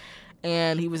Psych,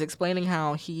 and he was explaining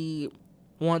how he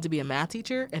wanted to be a math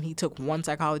teacher, and he took one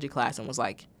psychology class and was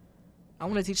like, I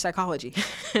want to teach psychology.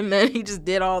 And then he just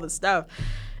did all the stuff,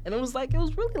 and it was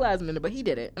really last minute, but he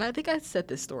did it. And I think I said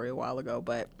this story a while ago,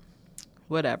 but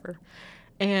whatever.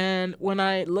 And when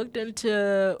I looked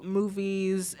into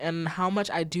movies and how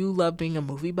much I do love being a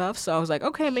movie buff, so I was like,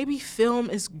 okay, maybe film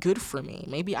is good for me.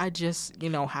 Maybe I just,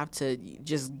 have to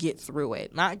just get through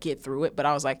it. Not get through it, but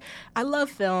I was like, I love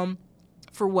film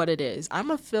for what it is. I'm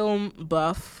a film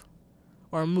buff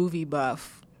or a movie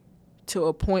buff to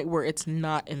a point where it's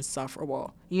not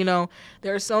insufferable. There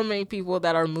are so many people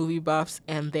that are movie buffs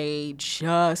and they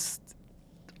just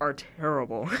are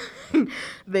terrible.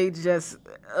 They just,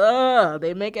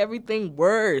 they make everything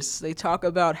worse. They talk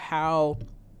about how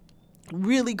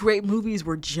really great movies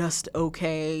were just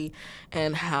okay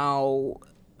and how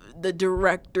the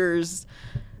director's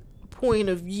point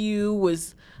of view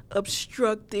was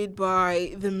obstructed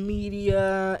by the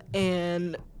media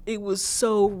and it was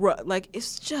so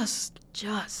it's just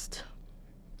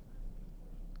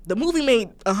the movie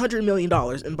made $100 million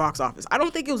in box office. I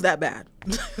don't think it was that bad.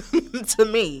 To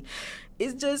me,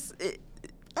 it's just,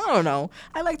 I don't know.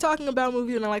 I like talking about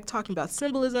movies and I like talking about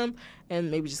symbolism,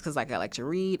 and maybe just because I like to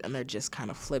read and they're just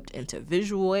kind of flipped into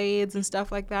visual aids and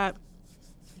stuff like that.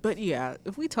 But yeah,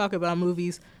 if we talk about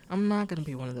movies, I'm not going to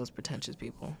be one of those pretentious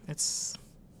people.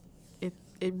 It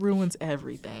ruins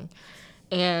everything.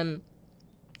 And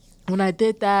when I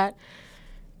did that,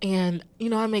 and,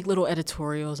 I make little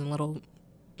editorials and little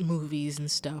movies and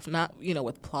stuff, not,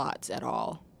 with plots at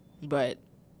all. But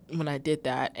when I did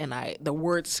that and the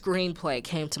word screenplay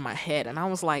came to my head and I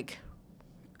was like,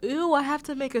 ew, I have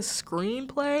to make a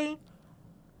screenplay?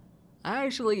 I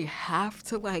actually have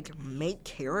to make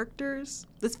characters?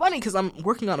 It's funny because I'm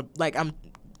working on I'm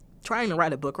trying to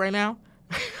write a book right now,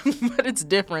 but it's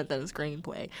different than a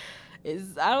screenplay.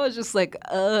 I was just like,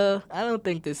 I don't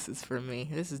think this is for me.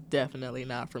 This is definitely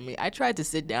not for me. I tried to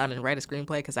sit down and write a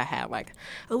screenplay because I had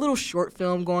a little short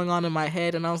film going on in my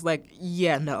head, and I was like,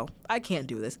 yeah, no, I can't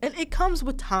do this. And it comes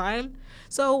with time.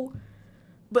 So,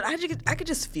 but I could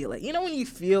just feel it. When you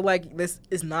feel like this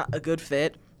is not a good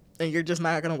fit and you're just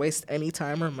not going to waste any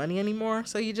time or money anymore.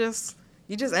 So you just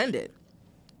end it.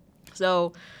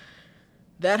 So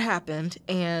that happened,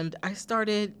 and I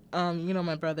started,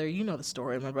 my brother, the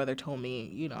story. My brother told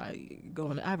me, I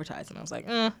go into advertising. I was like,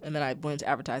 And then I went into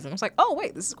advertising. I was like, oh,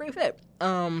 wait, this is a great fit.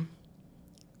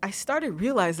 I started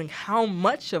realizing how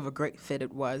much of a great fit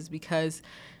it was because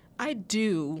I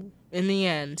do, in the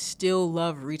end, still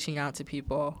love reaching out to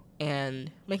people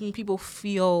and making people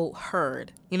feel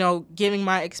heard. Giving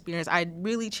my experience. I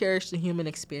really cherish the human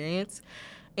experience.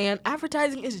 And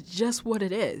advertising is just what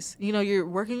it is. You're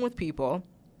working with people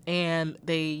and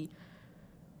they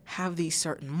have these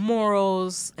certain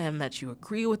morals and that you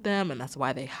agree with them and that's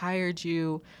why they hired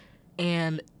you.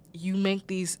 And you make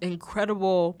these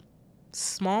incredible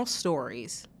small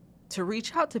stories to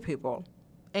reach out to people.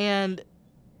 And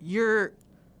you're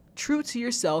true to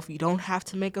yourself. You don't have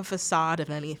to make a facade of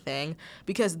anything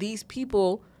because these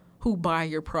people who buy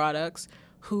your products,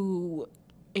 who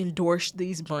endorse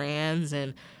these brands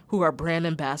and who are brand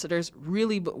ambassadors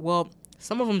really,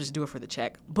 some of them just do it for the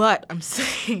check, but I'm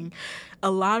saying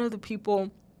a lot of the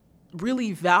people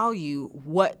really value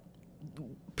what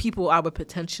people I would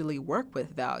potentially work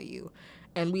with value.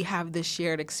 And we have this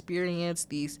shared experience,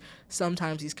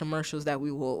 sometimes these commercials that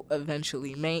we will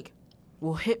eventually make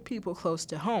will hit people close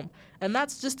to home. And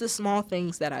that's just the small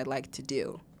things that I like to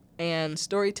do. And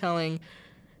storytelling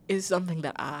is something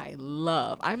that I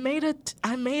love. I made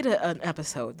an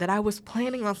episode that I was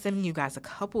planning on sending you guys a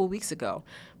couple of weeks ago,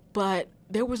 but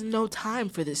there was no time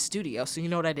for this studio. So you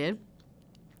know what I did?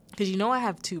 Because I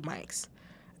have 2 mics,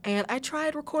 and I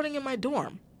tried recording in my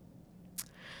dorm.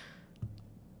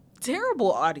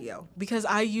 Terrible audio because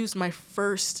I used my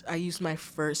first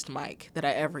mic that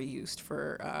I ever used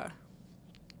for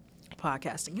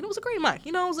podcasting. It was a great mic.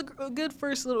 It was a good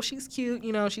first little. She's cute.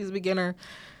 She's a beginner,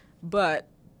 but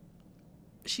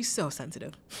she's so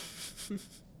sensitive.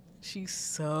 She's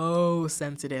so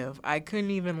sensitive. I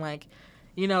couldn't even, like,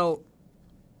 you know,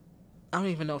 I don't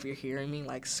even know if you're hearing me,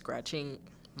 like, scratching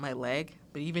my leg,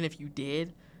 but even if you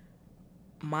did,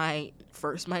 my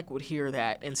first mic would hear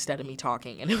that instead of me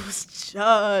talking, and it was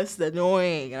just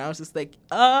annoying, and I was just like,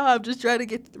 I'm just trying to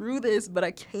get through this, but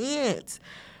I can't,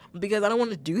 because I don't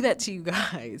want to do that to you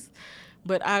guys,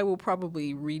 but I will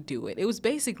probably redo it. It was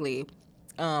basically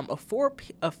a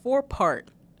four-part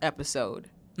episode,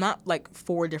 not like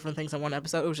 4 different things in one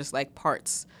episode. It was just like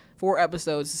parts, 4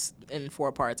 episodes in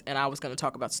 4 parts, and I was going to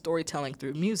talk about storytelling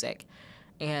through music.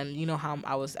 And you know how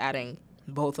I was adding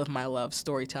both of my loves,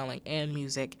 storytelling and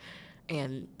music,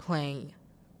 and playing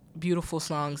beautiful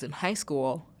songs in high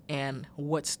school, and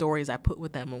what stories I put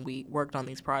with them when we worked on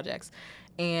these projects.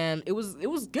 And it was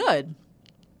good.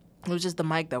 It was just the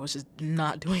mic that was just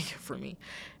not doing it for me.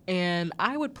 And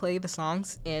I would play the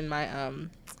songs in my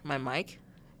my mic,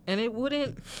 and it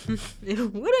wouldn't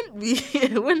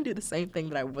it wouldn't do the same thing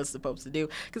that I was supposed to do,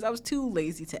 because I was too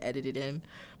lazy to edit it in.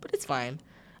 But it's fine.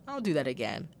 I'll do that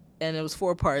again. And it was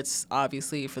 4 parts,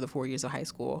 obviously, for the 4 years of high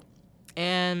school.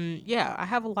 And yeah, I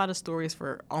have a lot of stories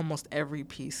for almost every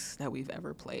piece that we've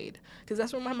ever played, because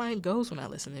that's where my mind goes when I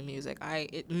listen to music.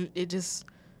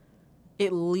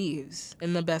 It leaves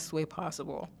in the best way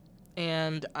possible.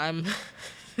 And I'm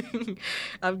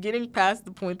I'm getting past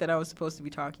the point that I was supposed to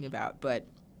be talking about, but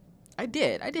I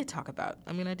did talk about.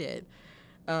 I did.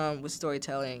 With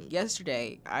storytelling.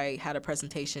 Yesterday, I had a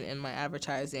presentation in my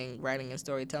advertising, writing, and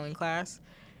storytelling class,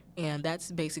 and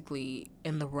that's basically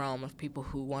in the realm of people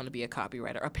who want to be a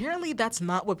copywriter. Apparently, that's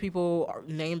not what people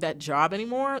name that job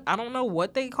anymore. I don't know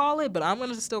what they call it, but I'm going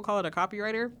to still call it a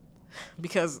copywriter,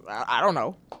 because I don't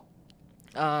know.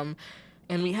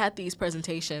 And we had these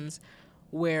presentations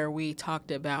where we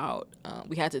talked about,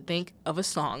 we had to think of a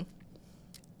song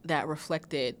that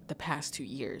reflected the past 2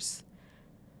 years.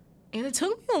 And it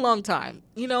took me a long time.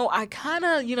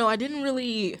 I didn't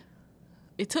really,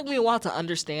 it took me a while to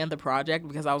understand the project,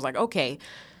 because I was like, okay,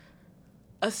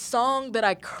 a song that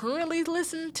I currently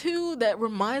listen to that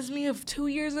reminds me of 2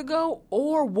 years ago,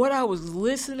 or what I was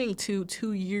listening to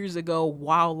 2 years ago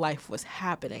while life was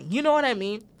happening. You know what I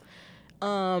mean?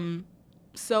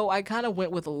 So I kind of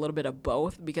went with a little bit of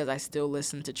both, because I still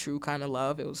listened to True Kind of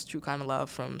Love. It was True Kind of Love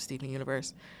from Steven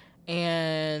Universe.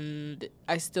 And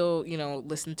I still,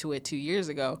 listened to it 2 years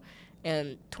ago.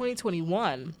 And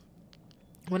 2021,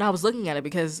 when I was looking at it,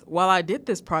 because while I did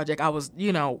this project, I was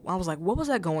like, what was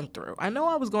I going through? I know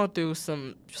I was going through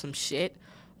some shit,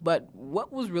 but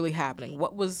what was really happening?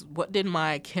 What did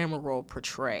my camera roll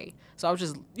portray? So I was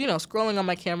just, scrolling on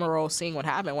my camera roll, seeing what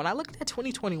happened. When I looked at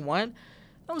 2021,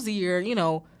 that was the year,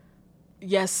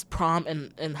 yes, prom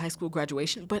and high school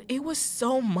graduation, but it was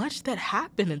so much that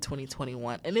happened in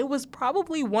 2021. And it was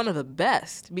probably one of the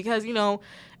best, because, it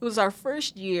was our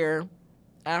first year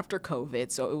after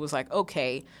COVID. So it was like,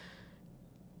 okay,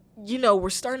 we're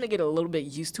starting to get a little bit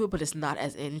used to it, but it's not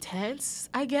as intense,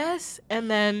 I guess. And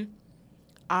then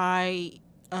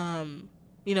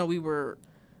we were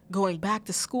going back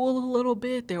to school a little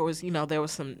bit. There was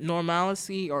some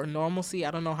normalcy.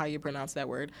 I don't know how you pronounce that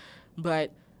word,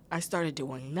 but I started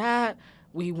doing that.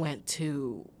 We went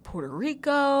to Puerto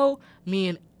Rico. Me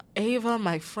and Ava,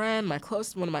 my friend, one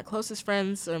of my closest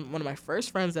friends, one of my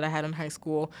first friends that I had in high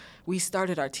school, we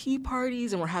started our tea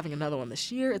parties, and we're having another one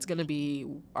this year. It's going to be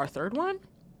our 3rd one?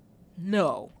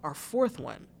 No, our 4th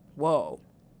one. Whoa.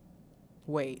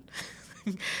 Wait.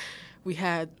 We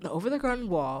had the Over the Garden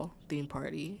Wall theme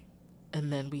party,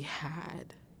 and then we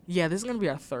had, this is going to be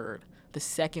our 3rd. The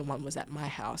 2nd one was at my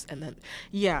house, and then,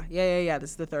 this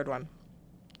is the 3rd one.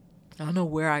 I don't know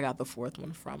where I got the 4th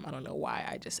one from. I don't know why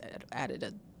I just added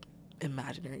a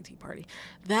imaginary tea party.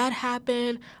 That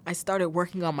happened. I started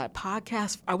working on my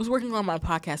podcast. I was working on my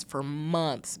podcast for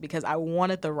months, because I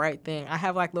wanted the right thing. I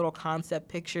have like little concept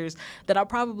pictures that I'll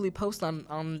probably post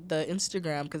on the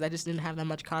Instagram, because I just didn't have that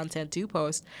much content to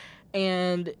post.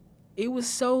 And it was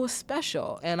so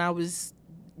special. And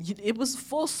it was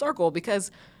full circle,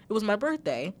 because it was my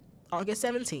birthday, August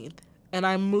 17th. And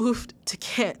I moved to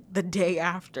Kent the day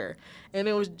after. And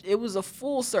it was a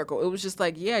full circle. It was just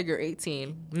like, yeah, you're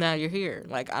 18. Now you're here.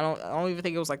 Like, I don't even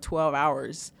think it was like 12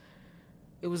 hours.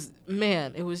 It was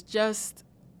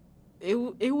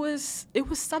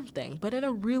something, but in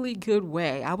a really good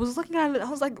way. I was looking at it, I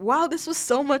was like, wow, this was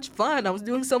so much fun. I was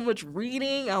doing so much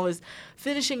reading. I was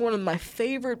finishing one of my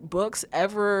favorite books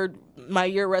ever, My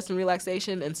Year of Rest and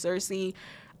Relaxation and Circe.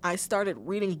 I started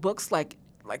reading books like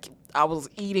I was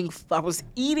eating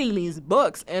these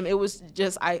books, and it was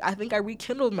just, I think I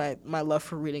rekindled my love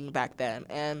for reading back then,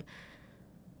 and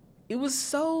it was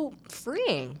so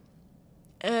freeing.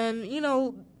 And, you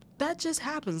know, that just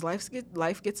happens. Life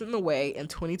gets in the way, and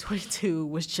 2022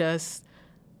 was just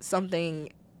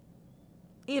something,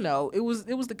 you know, it was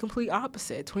the complete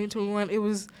opposite. 2021, it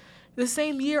was the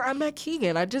same year I met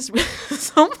Keegan.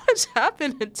 So much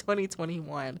happened in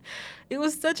 2021. It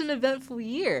was such an eventful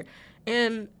year.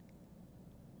 And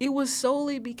it was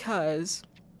solely because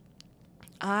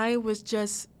I was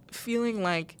just feeling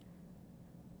like,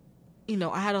 you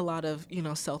know, I had a lot of, you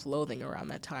know, self-loathing around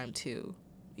that time too.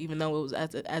 Even though it was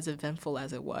as eventful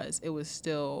as it was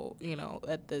still, you know,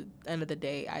 at the end of the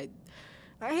day, I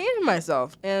hated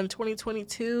myself. And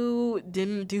 2022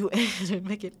 didn't do anything to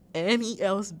make it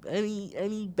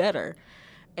any better.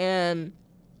 And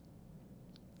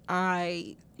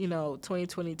you know,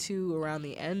 2022 around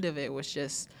the end of it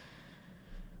was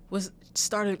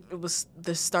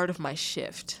the start of my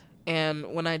shift.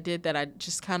 And when I did that, I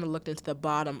just kind of looked into the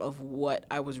bottom of what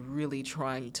I was really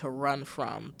trying to run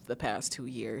from the past 2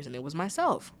 years, and it was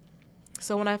myself.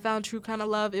 So when I found True Kind of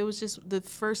Love, it was just, the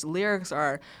first lyrics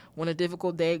are, when a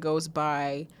difficult day goes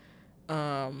by,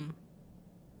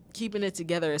 keeping it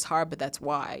together is hard, but that's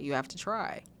why you have to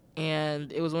try.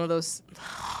 And it was one of those,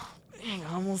 dang,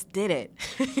 I almost did it.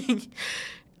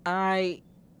 I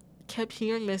kept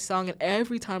hearing this song, and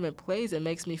every time it plays, it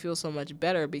makes me feel so much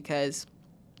better, because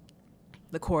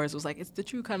the chorus was like, it's the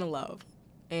true kind of love.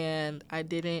 And I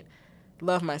didn't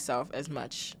love myself as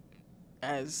much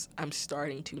as I'm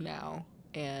starting to now.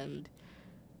 And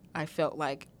I felt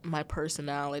like my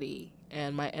personality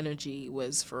and my energy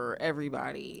was for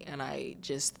everybody. And I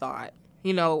just thought,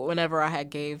 you know, whenever I had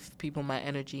gave people my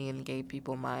energy and gave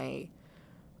people my,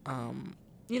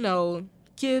 you know,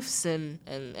 gifts and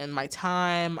my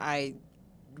time, I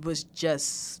was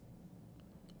just,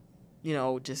 you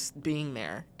know, just being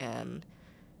there. And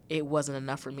it wasn't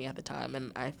enough for me at the time.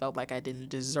 And I felt like I didn't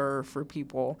deserve for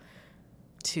people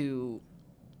to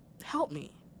help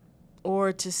me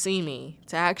or to see me,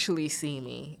 to actually see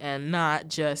me, and not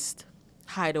just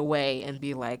hide away and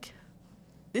be like,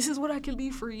 this is what I can be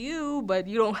for you, but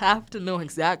you don't have to know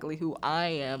exactly who I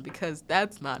am, because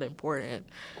that's not important.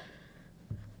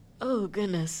 Oh,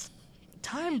 goodness.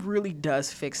 Time really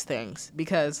does fix things,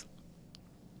 because,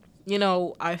 you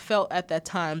know, I felt at that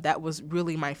time that was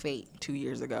really my fate 2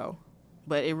 years ago.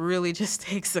 But it really just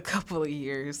takes a couple of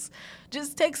years.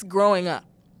 Just takes growing up.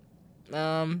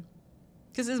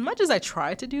 Because as much as I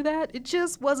tried to do that, it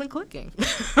just wasn't clicking.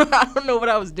 I don't know what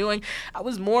I was doing. I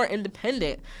was more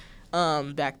independent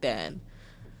back then.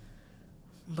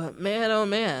 But man, oh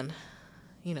man,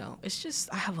 you know, it's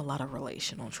just, I have a lot of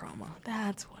relational trauma.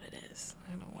 That's what it is.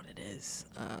 I know what it is.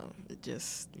 It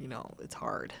just, you know, it's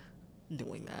hard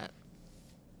doing that.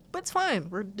 But it's fine.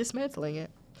 We're dismantling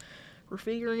it. We're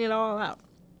figuring it all out.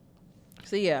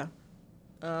 So yeah,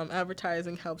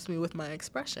 advertising helps me with my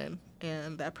expression.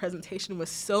 And that presentation was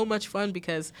so much fun,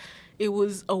 because it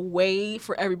was a way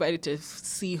for everybody to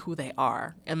see who they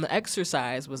are. And the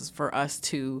exercise was for us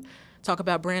to talk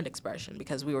about brand expression,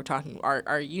 because we were talking,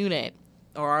 our unit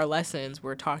or our lessons,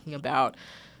 we're talking about,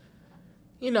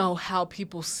 you know, how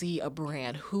people see a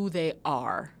brand, who they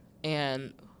are,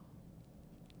 and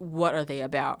what are they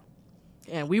about.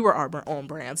 And we were our own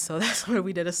brand, so that's where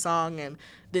we did a song, and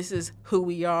this is who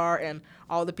we are. And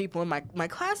all the people in my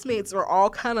classmates are all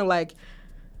kind of like,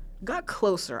 got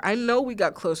closer. I know we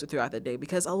got closer throughout the day,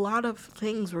 because a lot of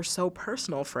things were so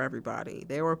personal for everybody.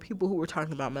 There were people who were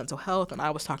talking about mental health, and I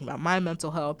was talking about my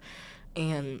mental health,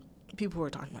 and people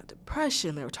were talking about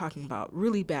depression. They were talking about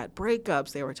really bad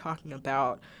breakups. They were talking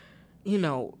about, you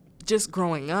know, just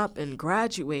growing up and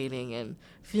graduating and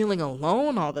feeling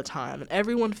alone all the time. And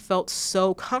everyone felt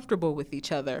so comfortable with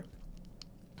each other.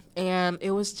 And it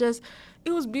was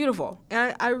beautiful.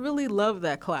 And I really love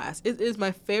that class. It is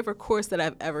my favorite course that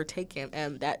I've ever taken.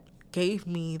 And that gave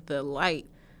me the light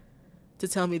to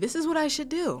tell me, this is what I should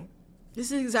do.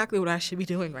 This is exactly what I should be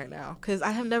doing right now. Because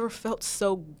I have never felt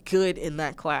so good in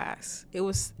that class. It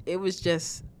was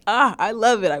just, I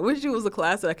love it. I wish it was a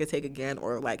class that I could take again,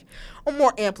 or like a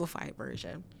more amplified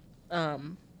version.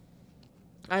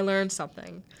 I learned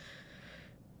something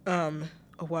a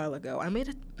while ago. I made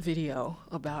a video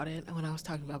about it when I was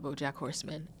talking about BoJack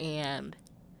Horseman, and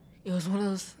it was one of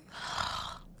those,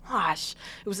 gosh,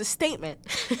 it was a statement.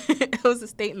 It was a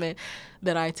statement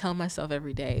that I tell myself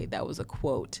every day. That was a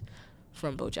quote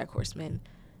from BoJack Horseman,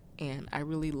 and I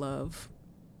really love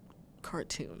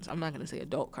cartoons. I'm not going to say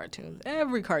adult cartoons.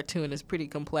 Every cartoon is pretty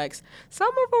complex. Some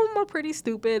of them are pretty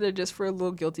stupid or just for a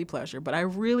little guilty pleasure, but I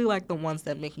really like the ones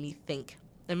that make me think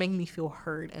and make me feel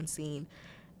heard and seen.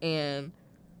 And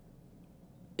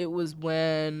it was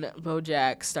when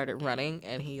BoJack started running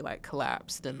and he like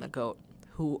collapsed, and the goat,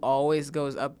 who always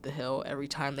goes up the hill every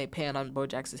time they pan on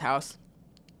BoJack's house,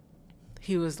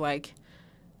 he was like,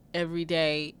 every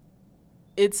day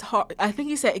it's hard. I think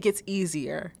he said it gets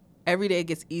easier. Every day it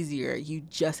gets easier. You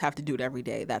just have to do it every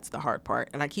day. That's the hard part.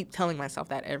 And I keep telling myself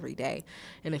that every day.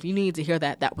 And if you need to hear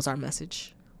that, that was our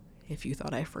message. If you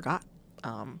thought I forgot,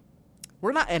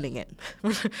 we're not ending it.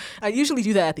 I usually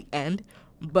do that at the end,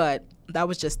 but that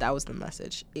was the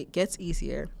message. It gets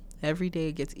easier. Every day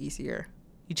it gets easier.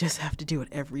 You just have to do it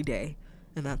every day.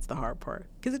 And that's the hard part.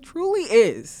 Because it truly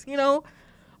is, you know?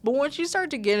 But once you start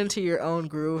to get into your own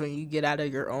groove and you get out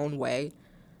of your own way,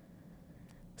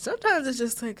 sometimes it's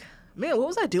just like, man, what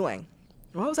was I doing?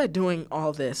 Why was I doing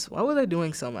all this? Why was I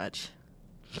doing so much?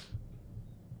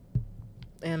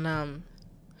 And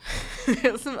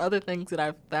some other things that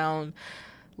I've found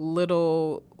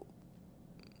little,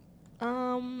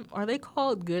 are they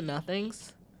called good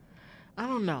nothings? I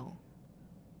don't know.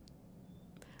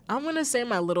 I'm going to say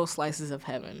my little slices of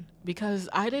heaven, because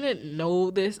I didn't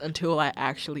know this until I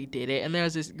actually did it. And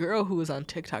there's this girl who was on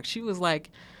TikTok. She was like,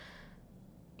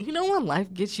 you know, when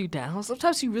life gets you down,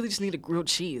 sometimes you really just need a grilled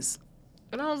cheese.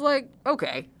 And I was like,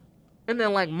 okay. And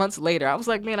then like months later, I was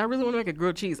like, man, I really want to make a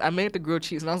grilled cheese. I made the grilled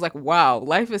cheese and I was like, wow,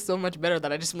 life is so much better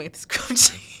that I just made this grilled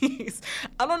cheese.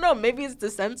 I don't know, maybe it's the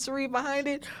sensory behind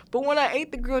it. But when I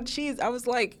ate the grilled cheese, I was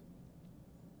like,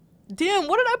 damn,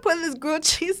 what did I put in this grilled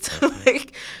cheese to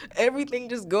make everything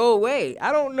just go away?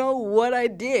 I don't know what I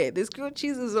did. This grilled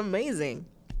cheese is amazing.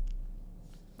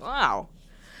 Wow.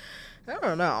 I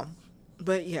don't know.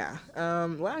 But yeah,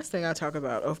 last thing I talk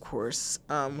about, of course,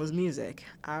 was music.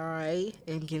 I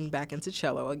am getting back into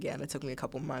cello again. It took me a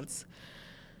couple months.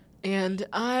 And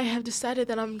I have decided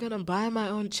that I'm going to buy my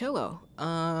own cello.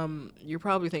 You're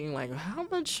probably thinking, like, how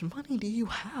much money do you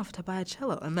have to buy a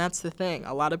cello? And that's the thing.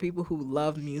 A lot of people who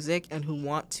love music and who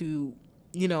want to,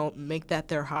 you know, make that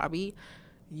their hobby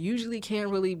usually can't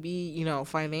really be, you know,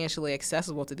 financially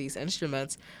accessible to these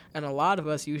instruments. And a lot of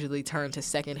us usually turn to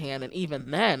secondhand. And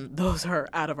even then, those are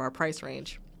out of our price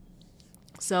range.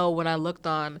 So when I looked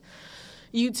on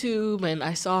YouTube and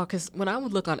I saw, because when I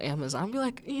would look on Amazon, I'd be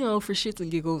like, you know, for shits and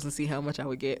giggles and see how much I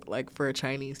would get like for a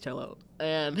Chinese cello.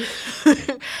 And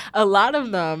a lot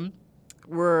of them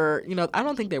were, you know, I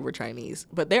don't think they were Chinese,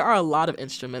 but there are a lot of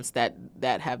instruments that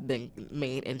have been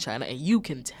made in China, and you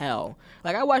can tell.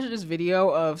 Like, I watched this video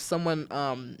of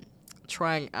someone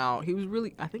trying out, he was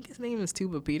really, I think his name is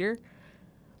Tuba Peter,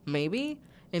 maybe,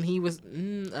 and he was,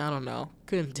 I don't know,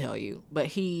 couldn't tell you, but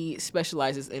he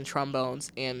specializes in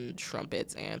trombones and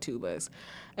trumpets and tubas.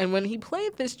 And when he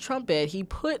played this trumpet, he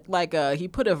put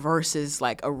a versus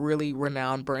like a really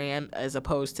renowned brand as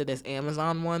opposed to this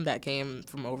Amazon one that came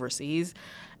from overseas,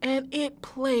 and it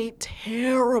played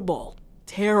terrible.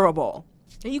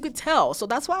 And you could tell. So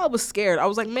that's why I was scared. I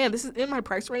was like, man, this is in my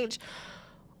price range,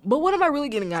 but what am I really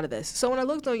getting out of this? So when I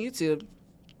looked on YouTube,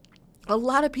 a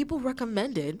lot of people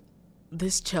recommended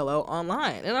this cello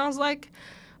online, and I was like,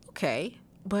 okay.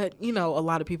 But, you know, a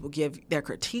lot of people give their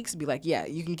critiques, be like, yeah,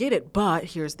 you can get it, but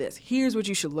here's this. Here's what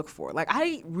you should look for. Like,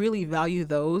 I really value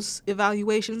those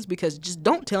evaluations, because just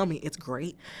don't tell me it's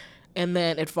great and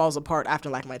then it falls apart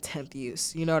after like my 10th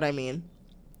use. You know what I mean?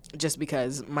 Just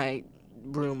because my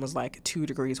room was like 2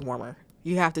 degrees warmer.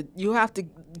 You have to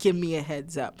give me a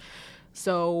heads up.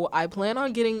 So I plan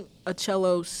on getting a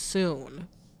cello soon.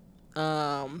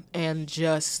 And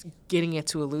just getting it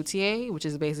to a luthier, which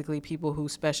is basically people who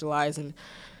specialize in,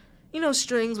 you know,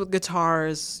 strings with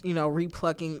guitars, you know,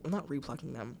 not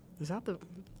replucking them.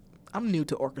 I'm new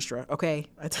to orchestra, okay?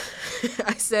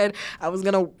 I said I was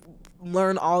going to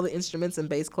learn all the instruments in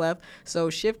bass clef, so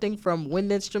shifting from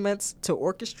wind instruments to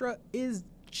orchestra is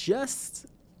just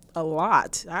a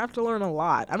lot. I have to learn a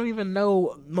lot. I don't even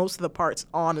know most of the parts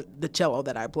on the cello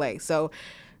that I play, so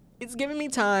it's giving me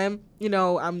time. You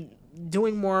know, I'm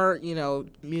doing more, you know,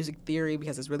 music theory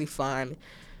because it's really fun.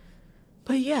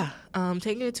 But yeah,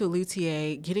 taking it to a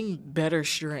luthier, getting better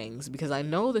strings, because I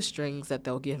know the strings that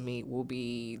they'll give me will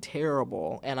be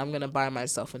terrible, and I'm going to buy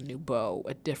myself a new bow,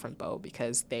 a different bow,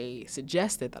 because they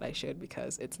suggested that I should,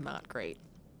 because it's not great.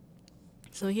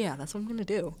 So yeah, that's what I'm going to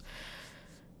do.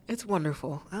 It's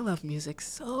wonderful. I love music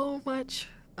so much.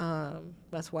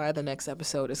 That's why the next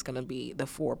episode is going to be the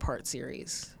 4-part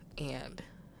series, and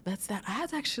that's that. I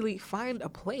have to actually find a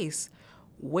place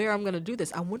where I'm going to do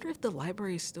this. I wonder if the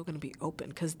library is still going to be open,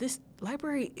 because this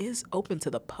library is open to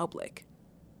the public.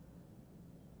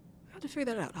 I have to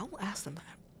figure that out. I'll ask them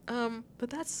that.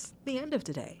 But that's the end of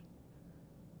today.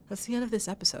 That's the end of this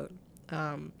episode.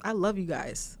 I love you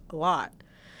guys a lot.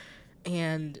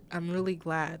 And I'm really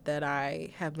glad that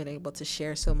I have been able to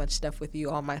share so much stuff with you,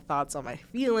 all my thoughts, all my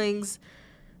feelings,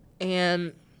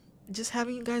 and just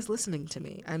having you guys listening to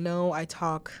me. I know I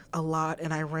talk a lot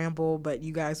and I ramble, but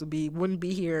you guys wouldn't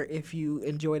be here if you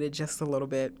enjoyed it just a little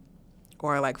bit,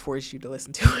 or like forced you to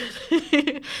listen to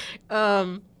it.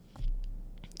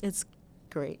 It's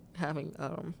great having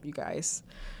you guys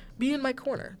be in my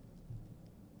corner,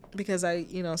 because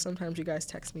sometimes you guys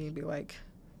text me and be like,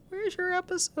 "Where's your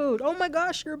episode? Oh my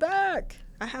gosh, you're back."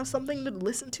 I have something to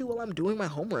listen to while I'm doing my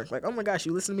homework. Like, oh my gosh,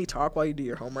 you listen to me talk while you do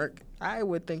your homework? I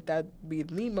would think that'd be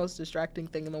the most distracting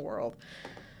thing in the world.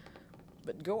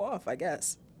 But go off, I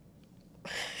guess.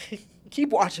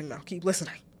 Keep watching though. Keep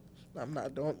listening.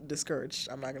 Don't discourage.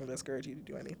 I'm not going to discourage you to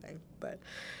do anything. But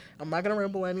I'm not going to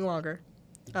ramble any longer.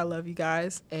 I love you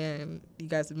guys, and you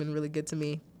guys have been really good to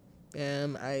me,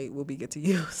 and I will be good to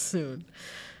you soon.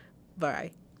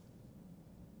 Bye.